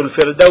جَنَّةُ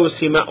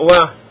الْفِرْدَوْسِ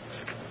مَأْوَاهُ,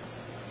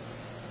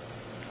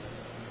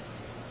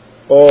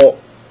 O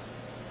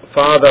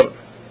Father,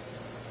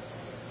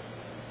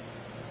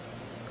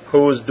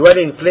 whose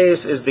dwelling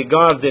place is the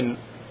garden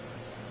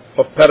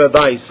of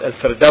paradise,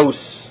 Al-Firdaus.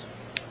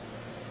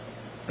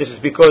 This is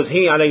because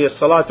he, alayhi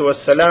salatu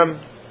wassalam,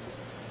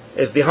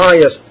 is the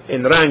highest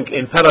in rank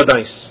in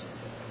paradise.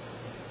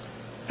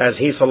 As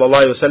he,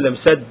 sallallahu alayhi wa sallam,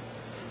 said,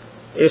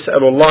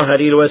 اسأل الله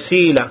لي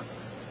الوسيلة,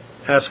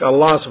 ask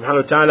Allah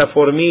subhanahu wa ta'ala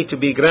for me to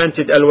be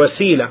granted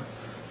al-wasila.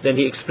 Then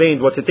he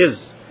explained what it is.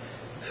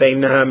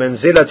 فإنها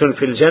منزلة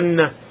في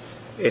الجنة,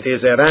 it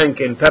is a rank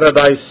in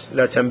paradise,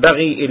 لا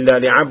تنبغي إلا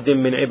لعبد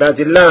من عباد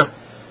الله,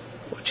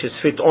 which is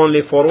fit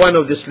only for one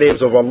of the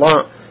slaves of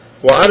Allah.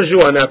 وأرجو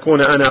أن أكون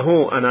أنا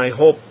هو, and I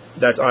hope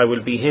that I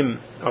will be him,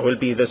 I will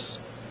be this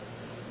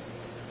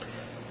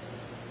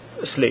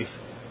slave.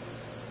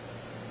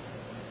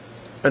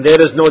 And there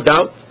is no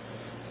doubt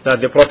that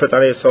the Prophet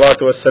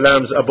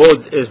ﷺ's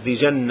abode is the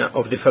Jannah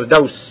of the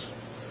Firdaus.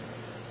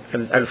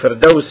 And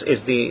Al-Firdaus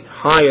is the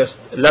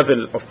highest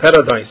level of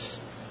paradise.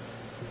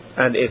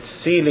 And its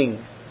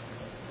ceiling,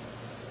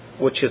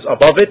 which is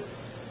above it,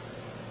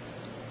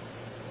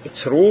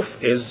 its roof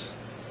is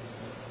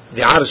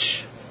the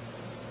Arsh,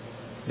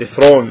 the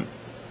throne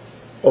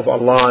of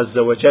Allah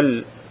Azza wa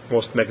Jal,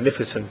 most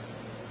magnificent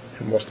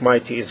and most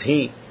mighty is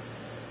He.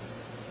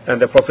 And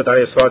the Prophet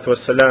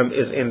ﷺ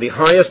is in the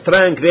highest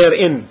rank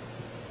therein.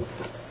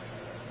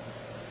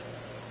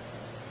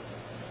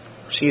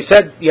 She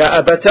said, Ya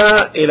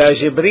abata ila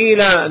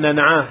Jibrila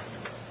nan'ah.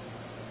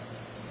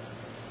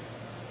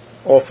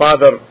 O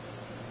Father,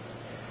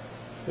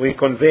 we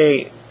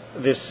convey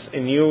this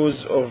news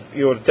of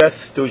your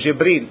death to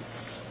Jibril.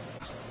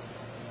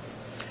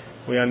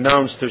 We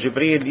announce to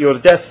Jibril your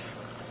death.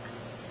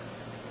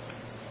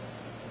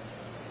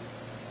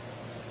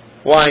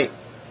 Why?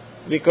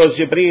 Because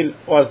Jibril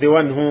was the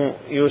one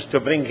who used to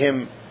bring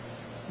him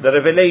the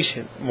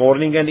revelation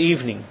morning and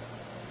evening.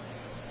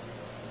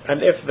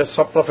 And if the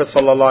Prophet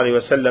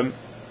ﷺ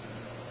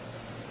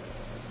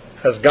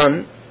has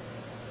gone,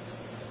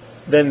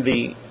 then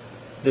the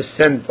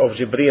descent of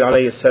Jibreel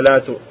alayhi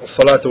salatu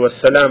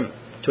wassalam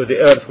to the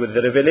earth with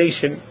the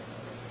revelation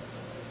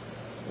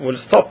will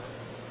stop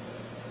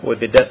with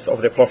the death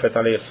of the Prophet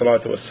alayhi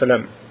salatu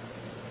wassalam.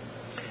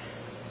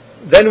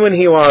 Then when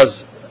he was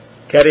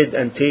carried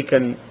and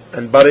taken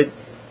and buried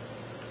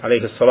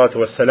alayhi salatu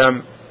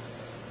wassalam,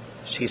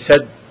 she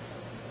said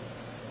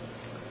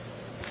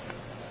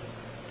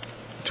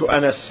to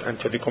Anas and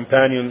to the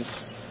companions,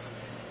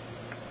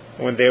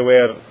 when they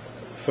were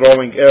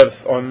throwing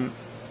earth on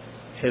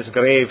his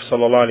grave,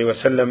 sallallahu alaihi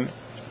wasallam,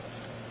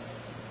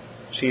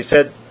 she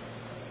said,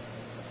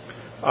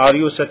 are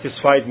you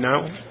satisfied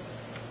now?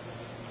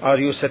 Are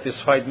you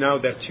satisfied now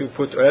that you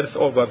put earth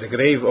over the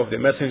grave of the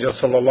Messenger,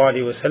 sallallahu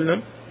alaihi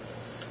wasallam?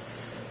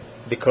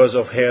 Because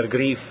of her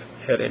grief,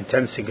 her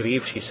intense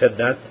grief, she said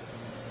that.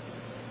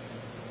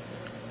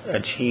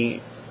 And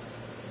she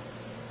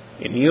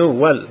knew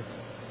well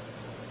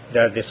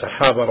that the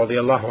Sahaba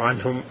radiallahu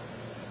anhum,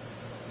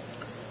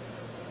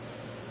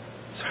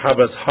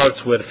 Sahaba's hearts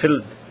were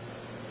filled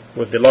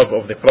with the love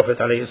of the Prophet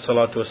alayhi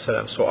salatu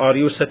wasalam. So are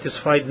you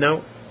satisfied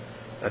now?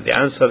 And the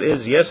answer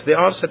is yes, they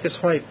are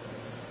satisfied.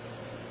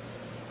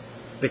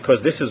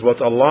 Because this is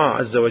what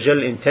Allah Azza wa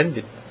Jal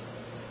intended.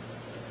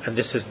 And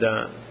this is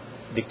the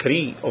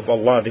decree of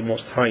Allah the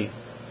Most High.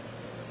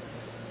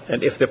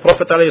 And if the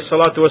Prophet alayhi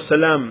salatu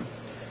wasalam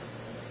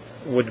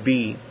would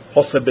be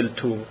possible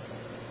to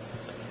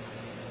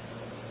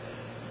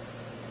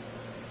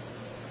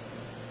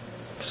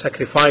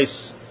sacrifice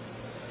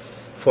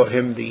for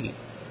him the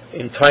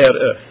entire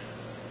earth,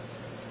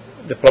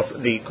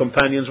 the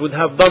companions would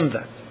have done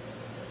that.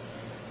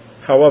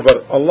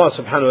 However, Allah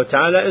subhanahu wa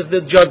ta'ala is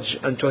the judge,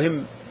 and to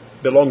Him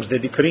belongs the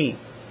decree,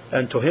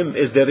 and to Him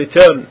is the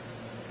return.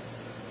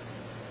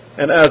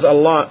 And as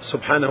Allah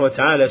subhanahu wa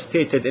ta'ala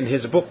stated in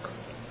His book,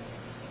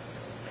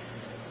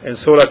 in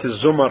Surah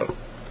Al-Zumar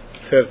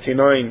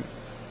 39,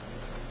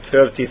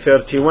 30,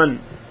 31,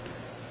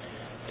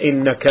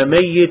 إِنَّكَ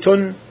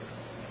مَيِّتٌ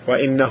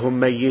وَإِنَّهُمْ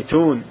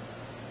مَيِّتُونَ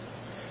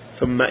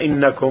ثُمَّ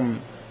إِنَّكُمْ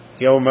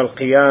يَوْمَ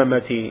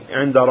الْقِيَامَةِ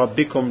عِنْدَ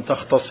رَبِّكُمْ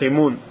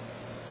تَخْتَصِمُونَ.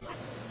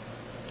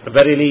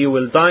 Verily you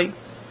will die,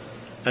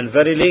 and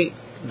verily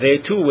they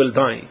too will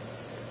die.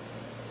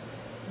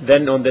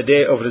 Then on the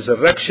day of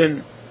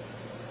resurrection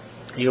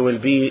you will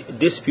be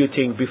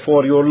disputing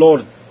before your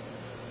Lord.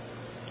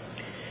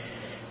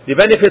 The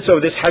benefits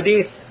of this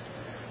hadith: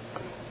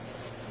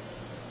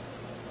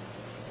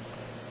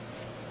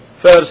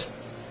 first,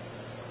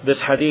 this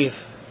hadith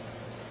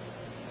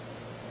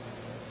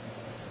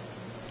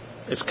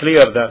is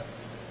clear that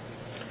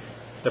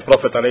The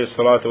Prophet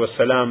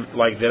ﷺ,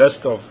 like the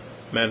rest of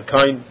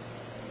mankind,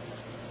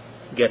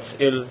 gets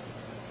ill,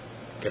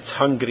 gets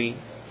hungry,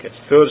 gets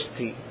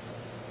thirsty,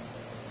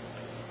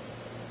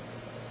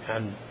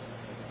 and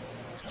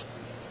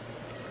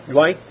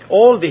like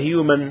all the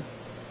human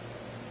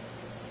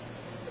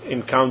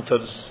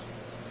encounters,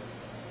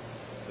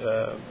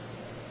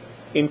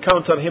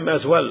 encounter him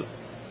as well.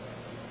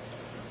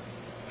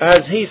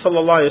 As he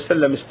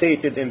ﷺ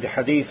stated in the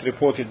hadith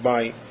reported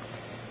by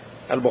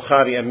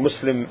Al-Bukhari and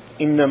Muslim,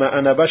 إِنَّمَا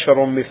أَنَا بَشَرٌ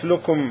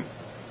مِثْلُكُمْ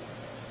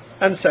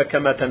أَنْسَى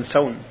كَمَا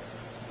تَنْسَوْنَ.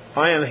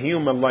 I am a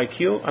human like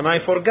you, and I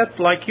forget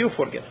like you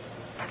forget.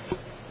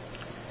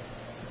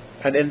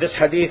 And in this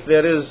hadith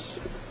there is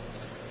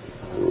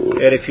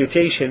a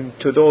refutation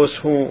to those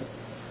who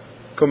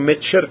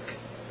commit shirk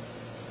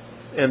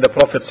in the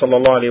Prophet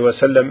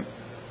ﷺ,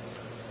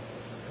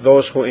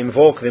 those who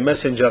invoke the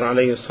Messenger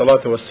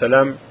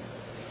ﷺ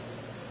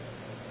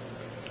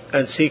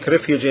and seek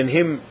refuge in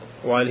him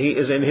while he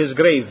is in his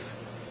grave.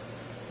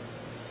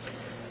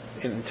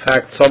 In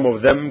fact, some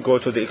of them go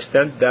to the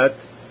extent that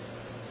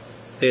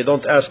they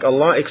don't ask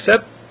Allah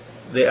except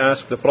they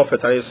ask the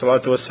Prophet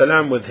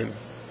ﷺ with him.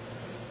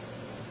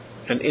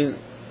 And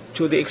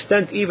to the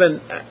extent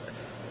even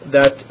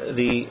that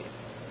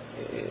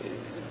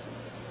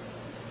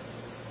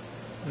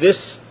this,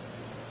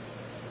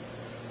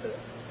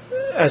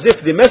 as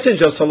if the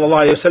Messenger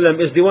ﷺ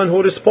is the one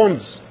who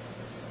responds.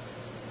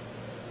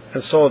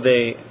 And so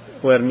they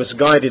were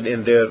misguided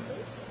in their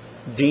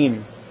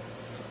deen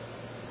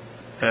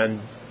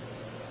and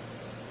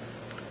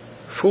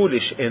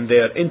foolish in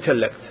their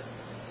intellect.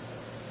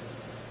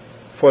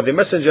 For the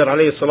Messenger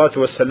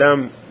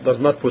ﷺ does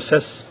not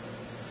possess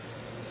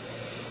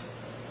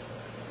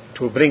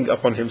to bring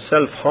upon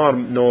himself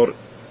harm nor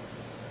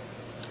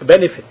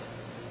benefit.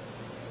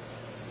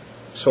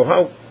 So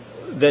how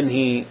then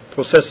he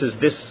possesses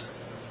this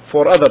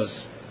for others?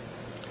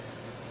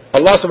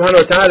 Allah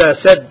subhanahu wa ta'ala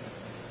said,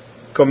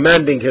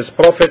 commanding his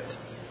Prophet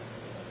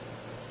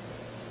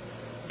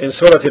in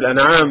Surah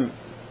Al-An'am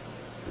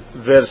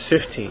verse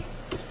 50,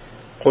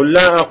 قُلْ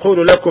لَا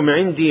أَقُولُ لَكُمْ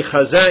عِنْدِي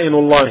خَزَائِنُ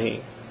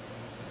اللَّهِ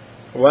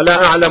وَلَا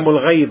أَعْلَمُ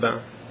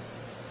الْغَيْبَ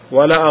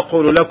وَلَا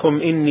أَقُولُ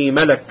لَكُمْ إِنِّي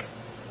مَلَكٌ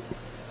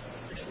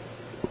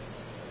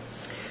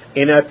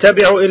إِنْ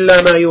أَتَّبِعُ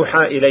إِلَّا مَا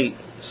يُوحَى إِلَيَّ.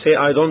 Say,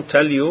 I don't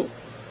tell you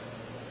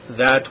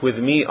that with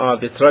me are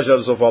the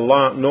treasures of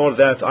Allah, nor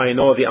that I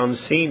know the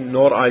unseen,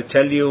 nor I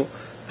tell you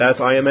that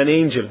I am an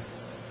angel.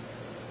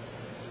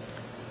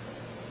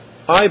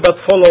 I but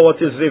follow what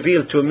is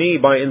revealed to me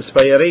by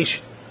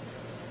inspiration.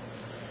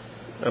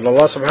 And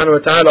Allah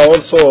subhanahu wa ta'ala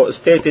also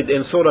stated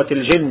in Surah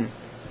Al-Jinn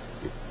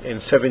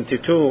in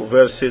 72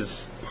 verses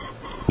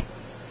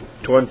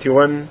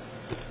 21,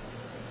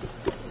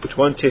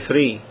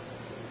 23.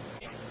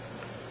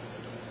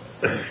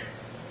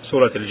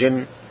 Surah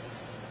Al-Jinn,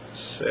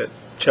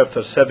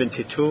 chapter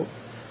 72,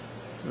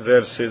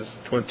 verses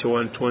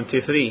 21,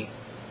 23.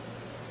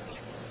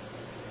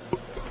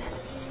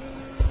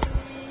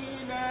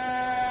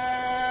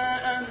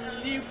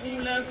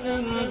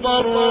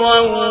 ضرا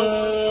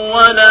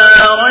ولا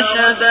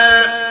رشدا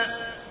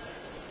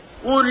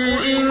قل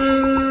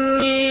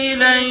إني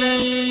لن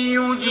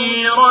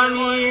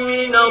يجيرني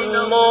من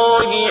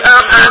الله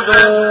أحد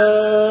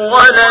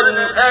ولن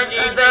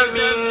أجد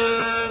من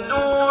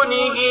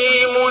دونه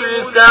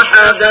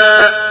ملتحدا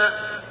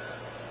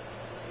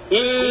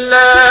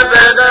إلا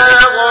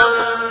بلاغا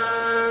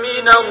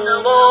من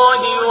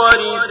الله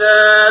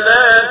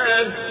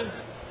ورسالاته.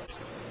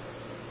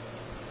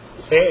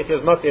 Say, it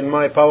is not in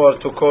my power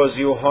to cause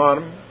you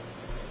harm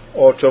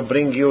or to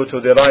bring you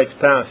to the right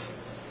path.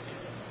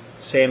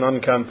 Say, none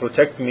can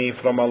protect me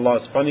from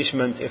Allah's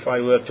punishment if I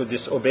were to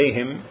disobey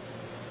Him,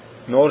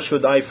 nor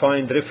should I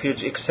find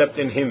refuge except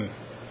in Him.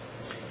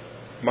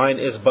 Mine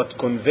is but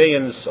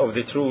conveyance of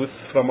the truth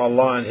from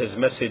Allah and His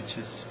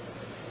messages,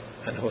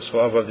 and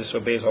whosoever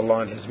disobeys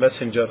Allah and His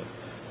messenger,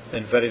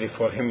 then verily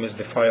for him is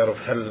the fire of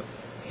hell,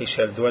 he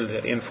shall dwell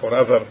therein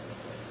forever.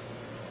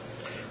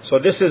 So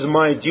this is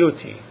my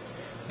duty,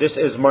 this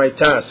is my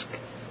task.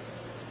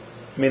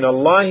 Min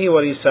Allahi wa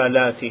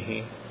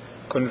risalatihi,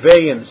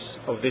 conveyance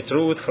of the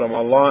truth from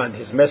Allah and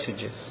His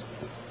messages.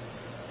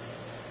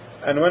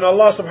 And when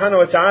Allah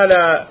subhanahu wa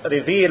ta'ala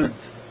revealed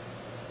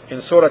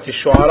in Surah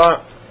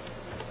Al-Shu'ara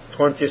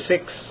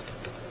 26,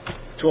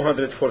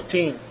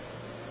 214,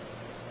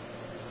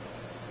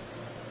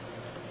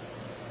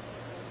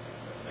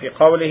 في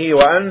قوله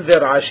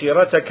وأنذر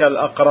عشيرتك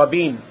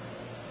الأقربين,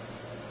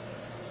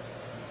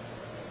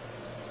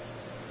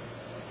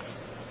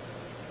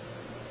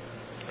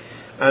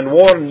 and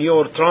warn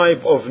your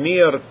tribe of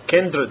near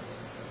kindred.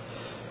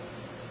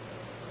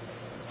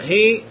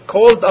 He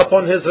called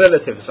upon his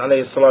relatives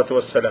alayhi salatu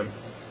wassalam,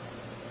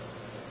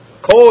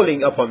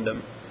 calling upon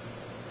them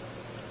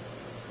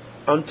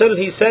until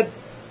he said,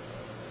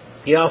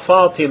 Ya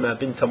Fatima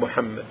bint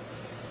Muhammad,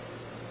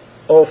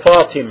 O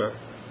Fatima,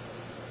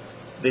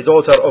 the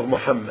daughter of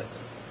Muhammad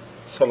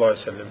sallallahu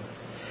alaihi wasallam,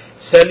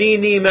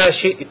 Salini ma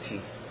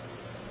shi'ti,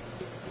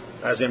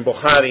 as in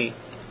Bukhari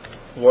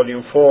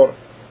volume 4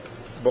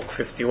 book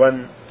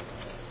 51,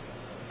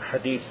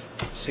 hadith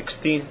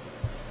 16.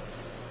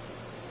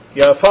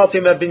 Ya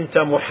Fatima bint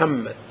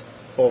Muhammad,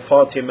 O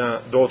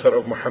Fatima, daughter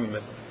of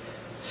Muhammad,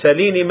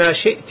 salini ma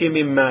shi'ti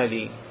min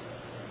mali,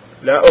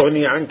 la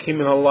ughni anki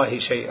min Allahi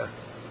shay'a.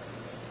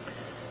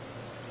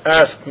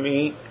 Ask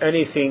me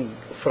anything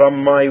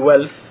from my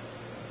wealth,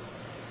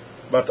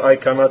 but I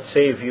cannot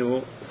save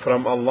you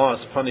from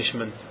Allah's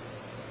punishment.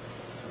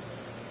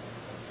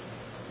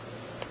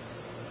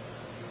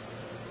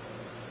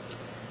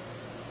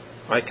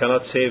 I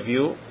cannot save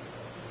you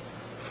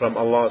from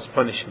Allah's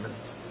punishment.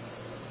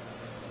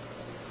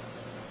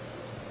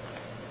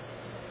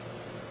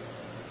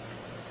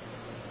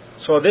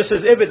 So this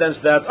is evidence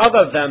that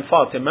other than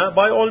Fatima,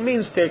 by all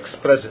means, takes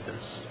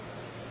precedence.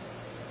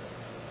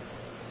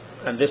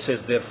 And this is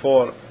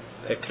therefore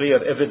a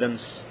clear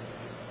evidence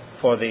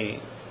for the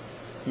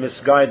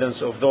misguidance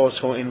of those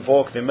who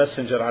invoke the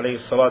Messenger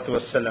alayhi salatu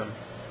wasalam.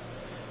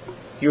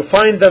 You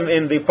find them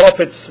in the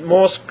Prophet's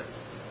mosque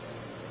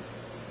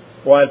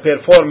while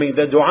performing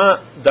the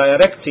dua,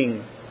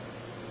 directing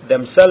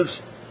themselves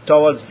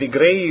towards the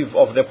grave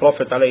of the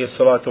Prophet alayhi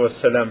salatu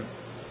wasalam,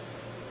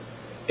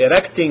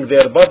 erecting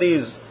their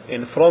bodies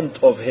in front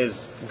of his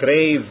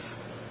grave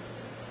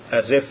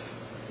as if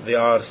they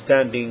are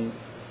standing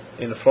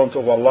in front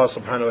of Allah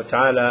subhanahu wa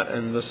ta'ala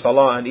in the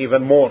salah, and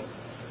even more.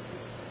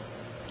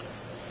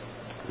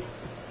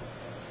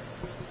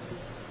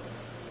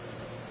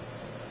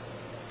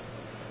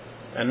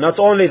 And not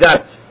only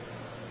that,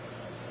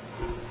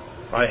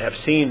 I have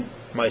seen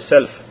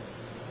myself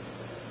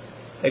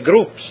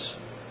groups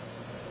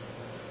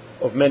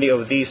of many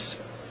of these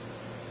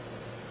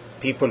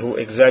people who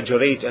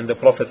exaggerate in the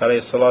Prophet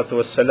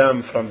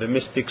ﷺ, from the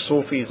mystic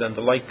Sufis and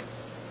the like.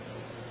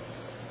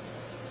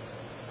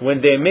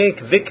 When they make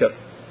dhikr,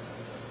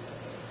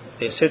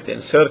 they sit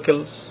in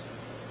circles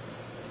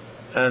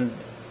and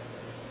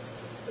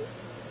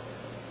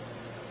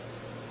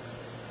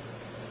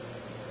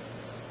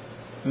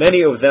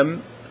many of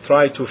them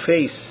try to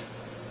face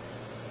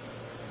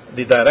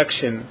the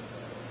direction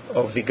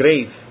of the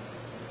grave,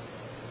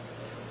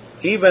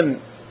 even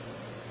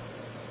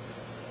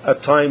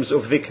at times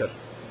of dhikr.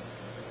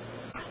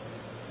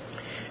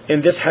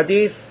 In this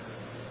hadith,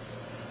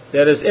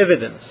 there is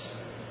evidence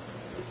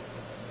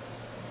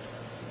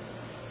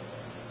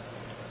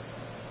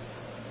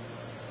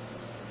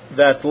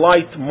that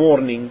light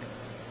mourning,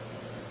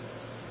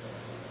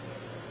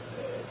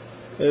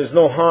 there is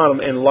no harm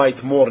in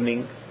light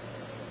mourning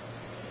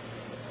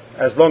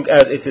as long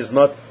as it is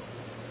not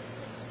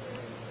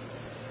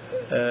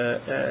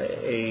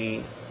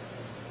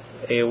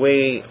a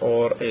way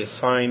or a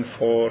sign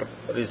for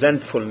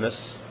resentfulness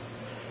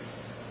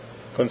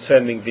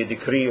concerning the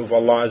decree of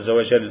Allah Azza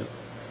wa Jal.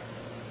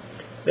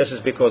 This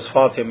is because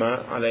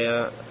Fatima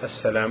alayha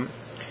as-salam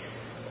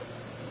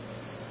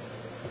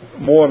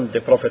mourned the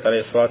Prophet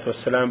alayhi salatu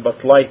was-salam,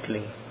 but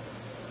lightly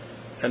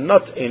and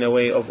not in a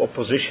way of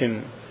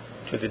opposition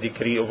to the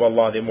decree of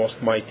Allah the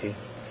Most Mighty.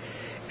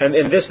 And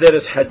in this there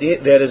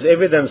is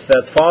evidence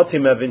that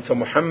Fatima bint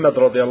Muhammad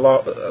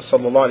sallallahu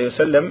alayhi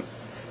wasallam,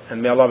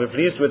 and may Allah be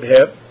pleased with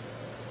her,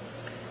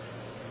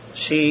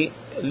 she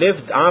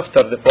lived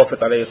after the Prophet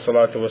alayhi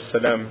salatu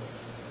wasallam,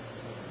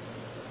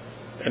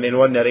 and in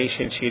one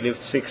narration she lived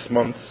 6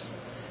 months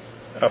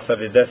after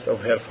the death of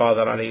her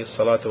father alayhi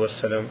salatu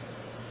wasallam,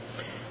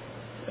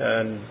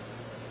 and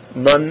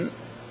none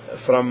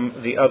from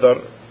the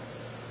other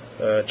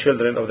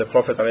children of the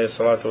Prophet alayhi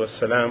salatu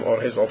wasallam or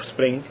his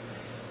offspring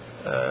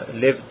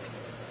lived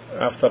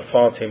after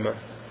Fatima.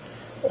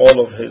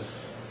 All of his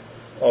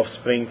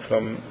offspring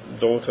from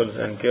daughters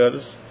and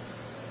girls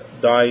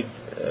died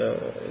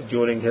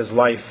during his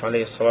life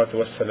alayhi salatu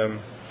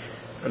wasalam,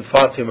 and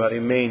Fatima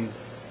remained.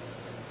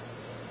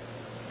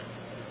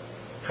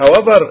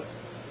 However,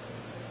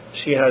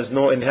 she has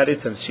no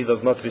inheritance, she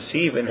does not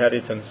receive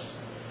inheritance.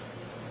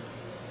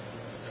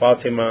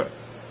 Fatima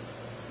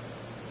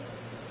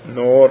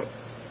nor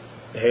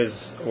his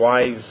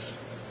wives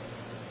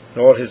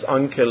nor his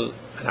uncle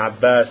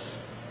Abbas,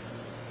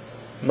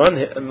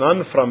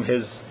 none from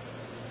his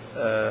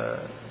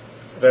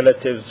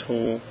relatives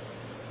who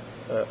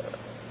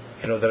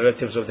the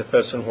relatives of the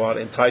person who are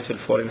entitled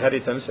for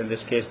inheritance, in this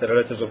case the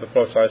relatives of the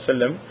Prophet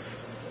ﷺ,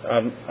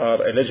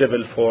 are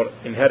eligible for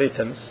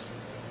inheritance,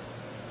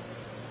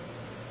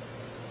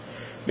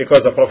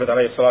 because the Prophet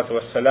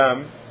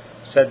ﷺ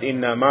said,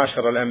 "Inna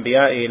ma'ashar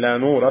al-anbiya'i la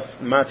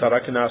nurath ma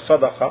tarakna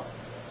sadaqa,"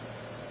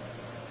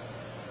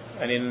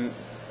 and in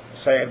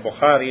Sahih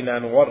Bukhari, "La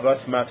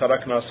nuwarrath ma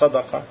tarakna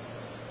sadaqa,"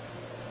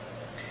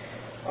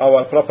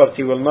 our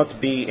property will not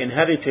be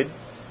inherited,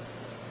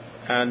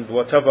 and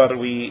whatever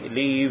we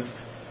leave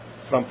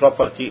from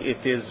property,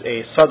 it is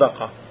a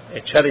sadaqah,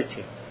 a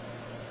charity.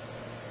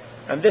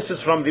 And this is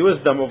from the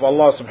wisdom of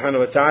Allah subhanahu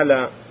wa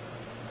ta'ala,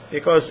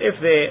 because if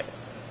the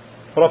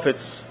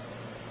prophets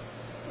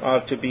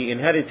are to be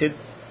inherited,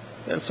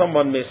 then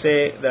someone may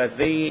say that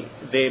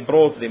they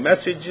brought the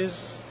messages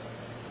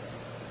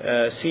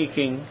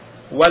seeking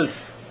wealth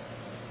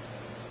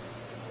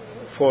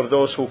for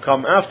those who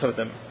come after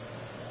them.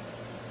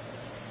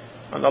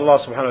 And Allah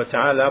subhanahu wa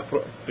ta'ala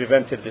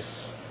prevented this.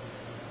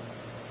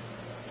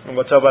 And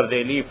whatever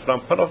they leave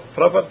from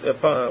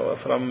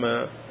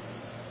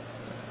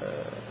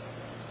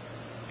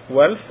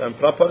wealth and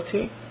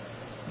property,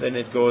 then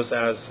it goes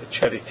as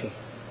charity.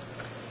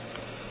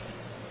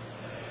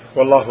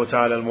 Wallahu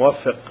ta'ala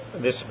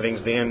al-muwaffiq. This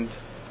brings the end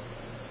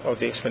of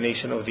the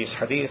explanation of these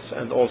hadiths,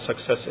 and all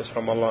success is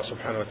from Allah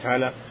subhanahu wa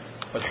ta'ala.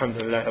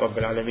 Alhamdulillah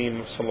Rabbil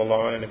Alameen.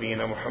 Sallallahu ala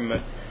nabiyyina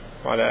Muhammad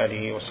wa ala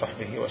alihi wa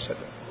sahbihi wa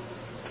sallam.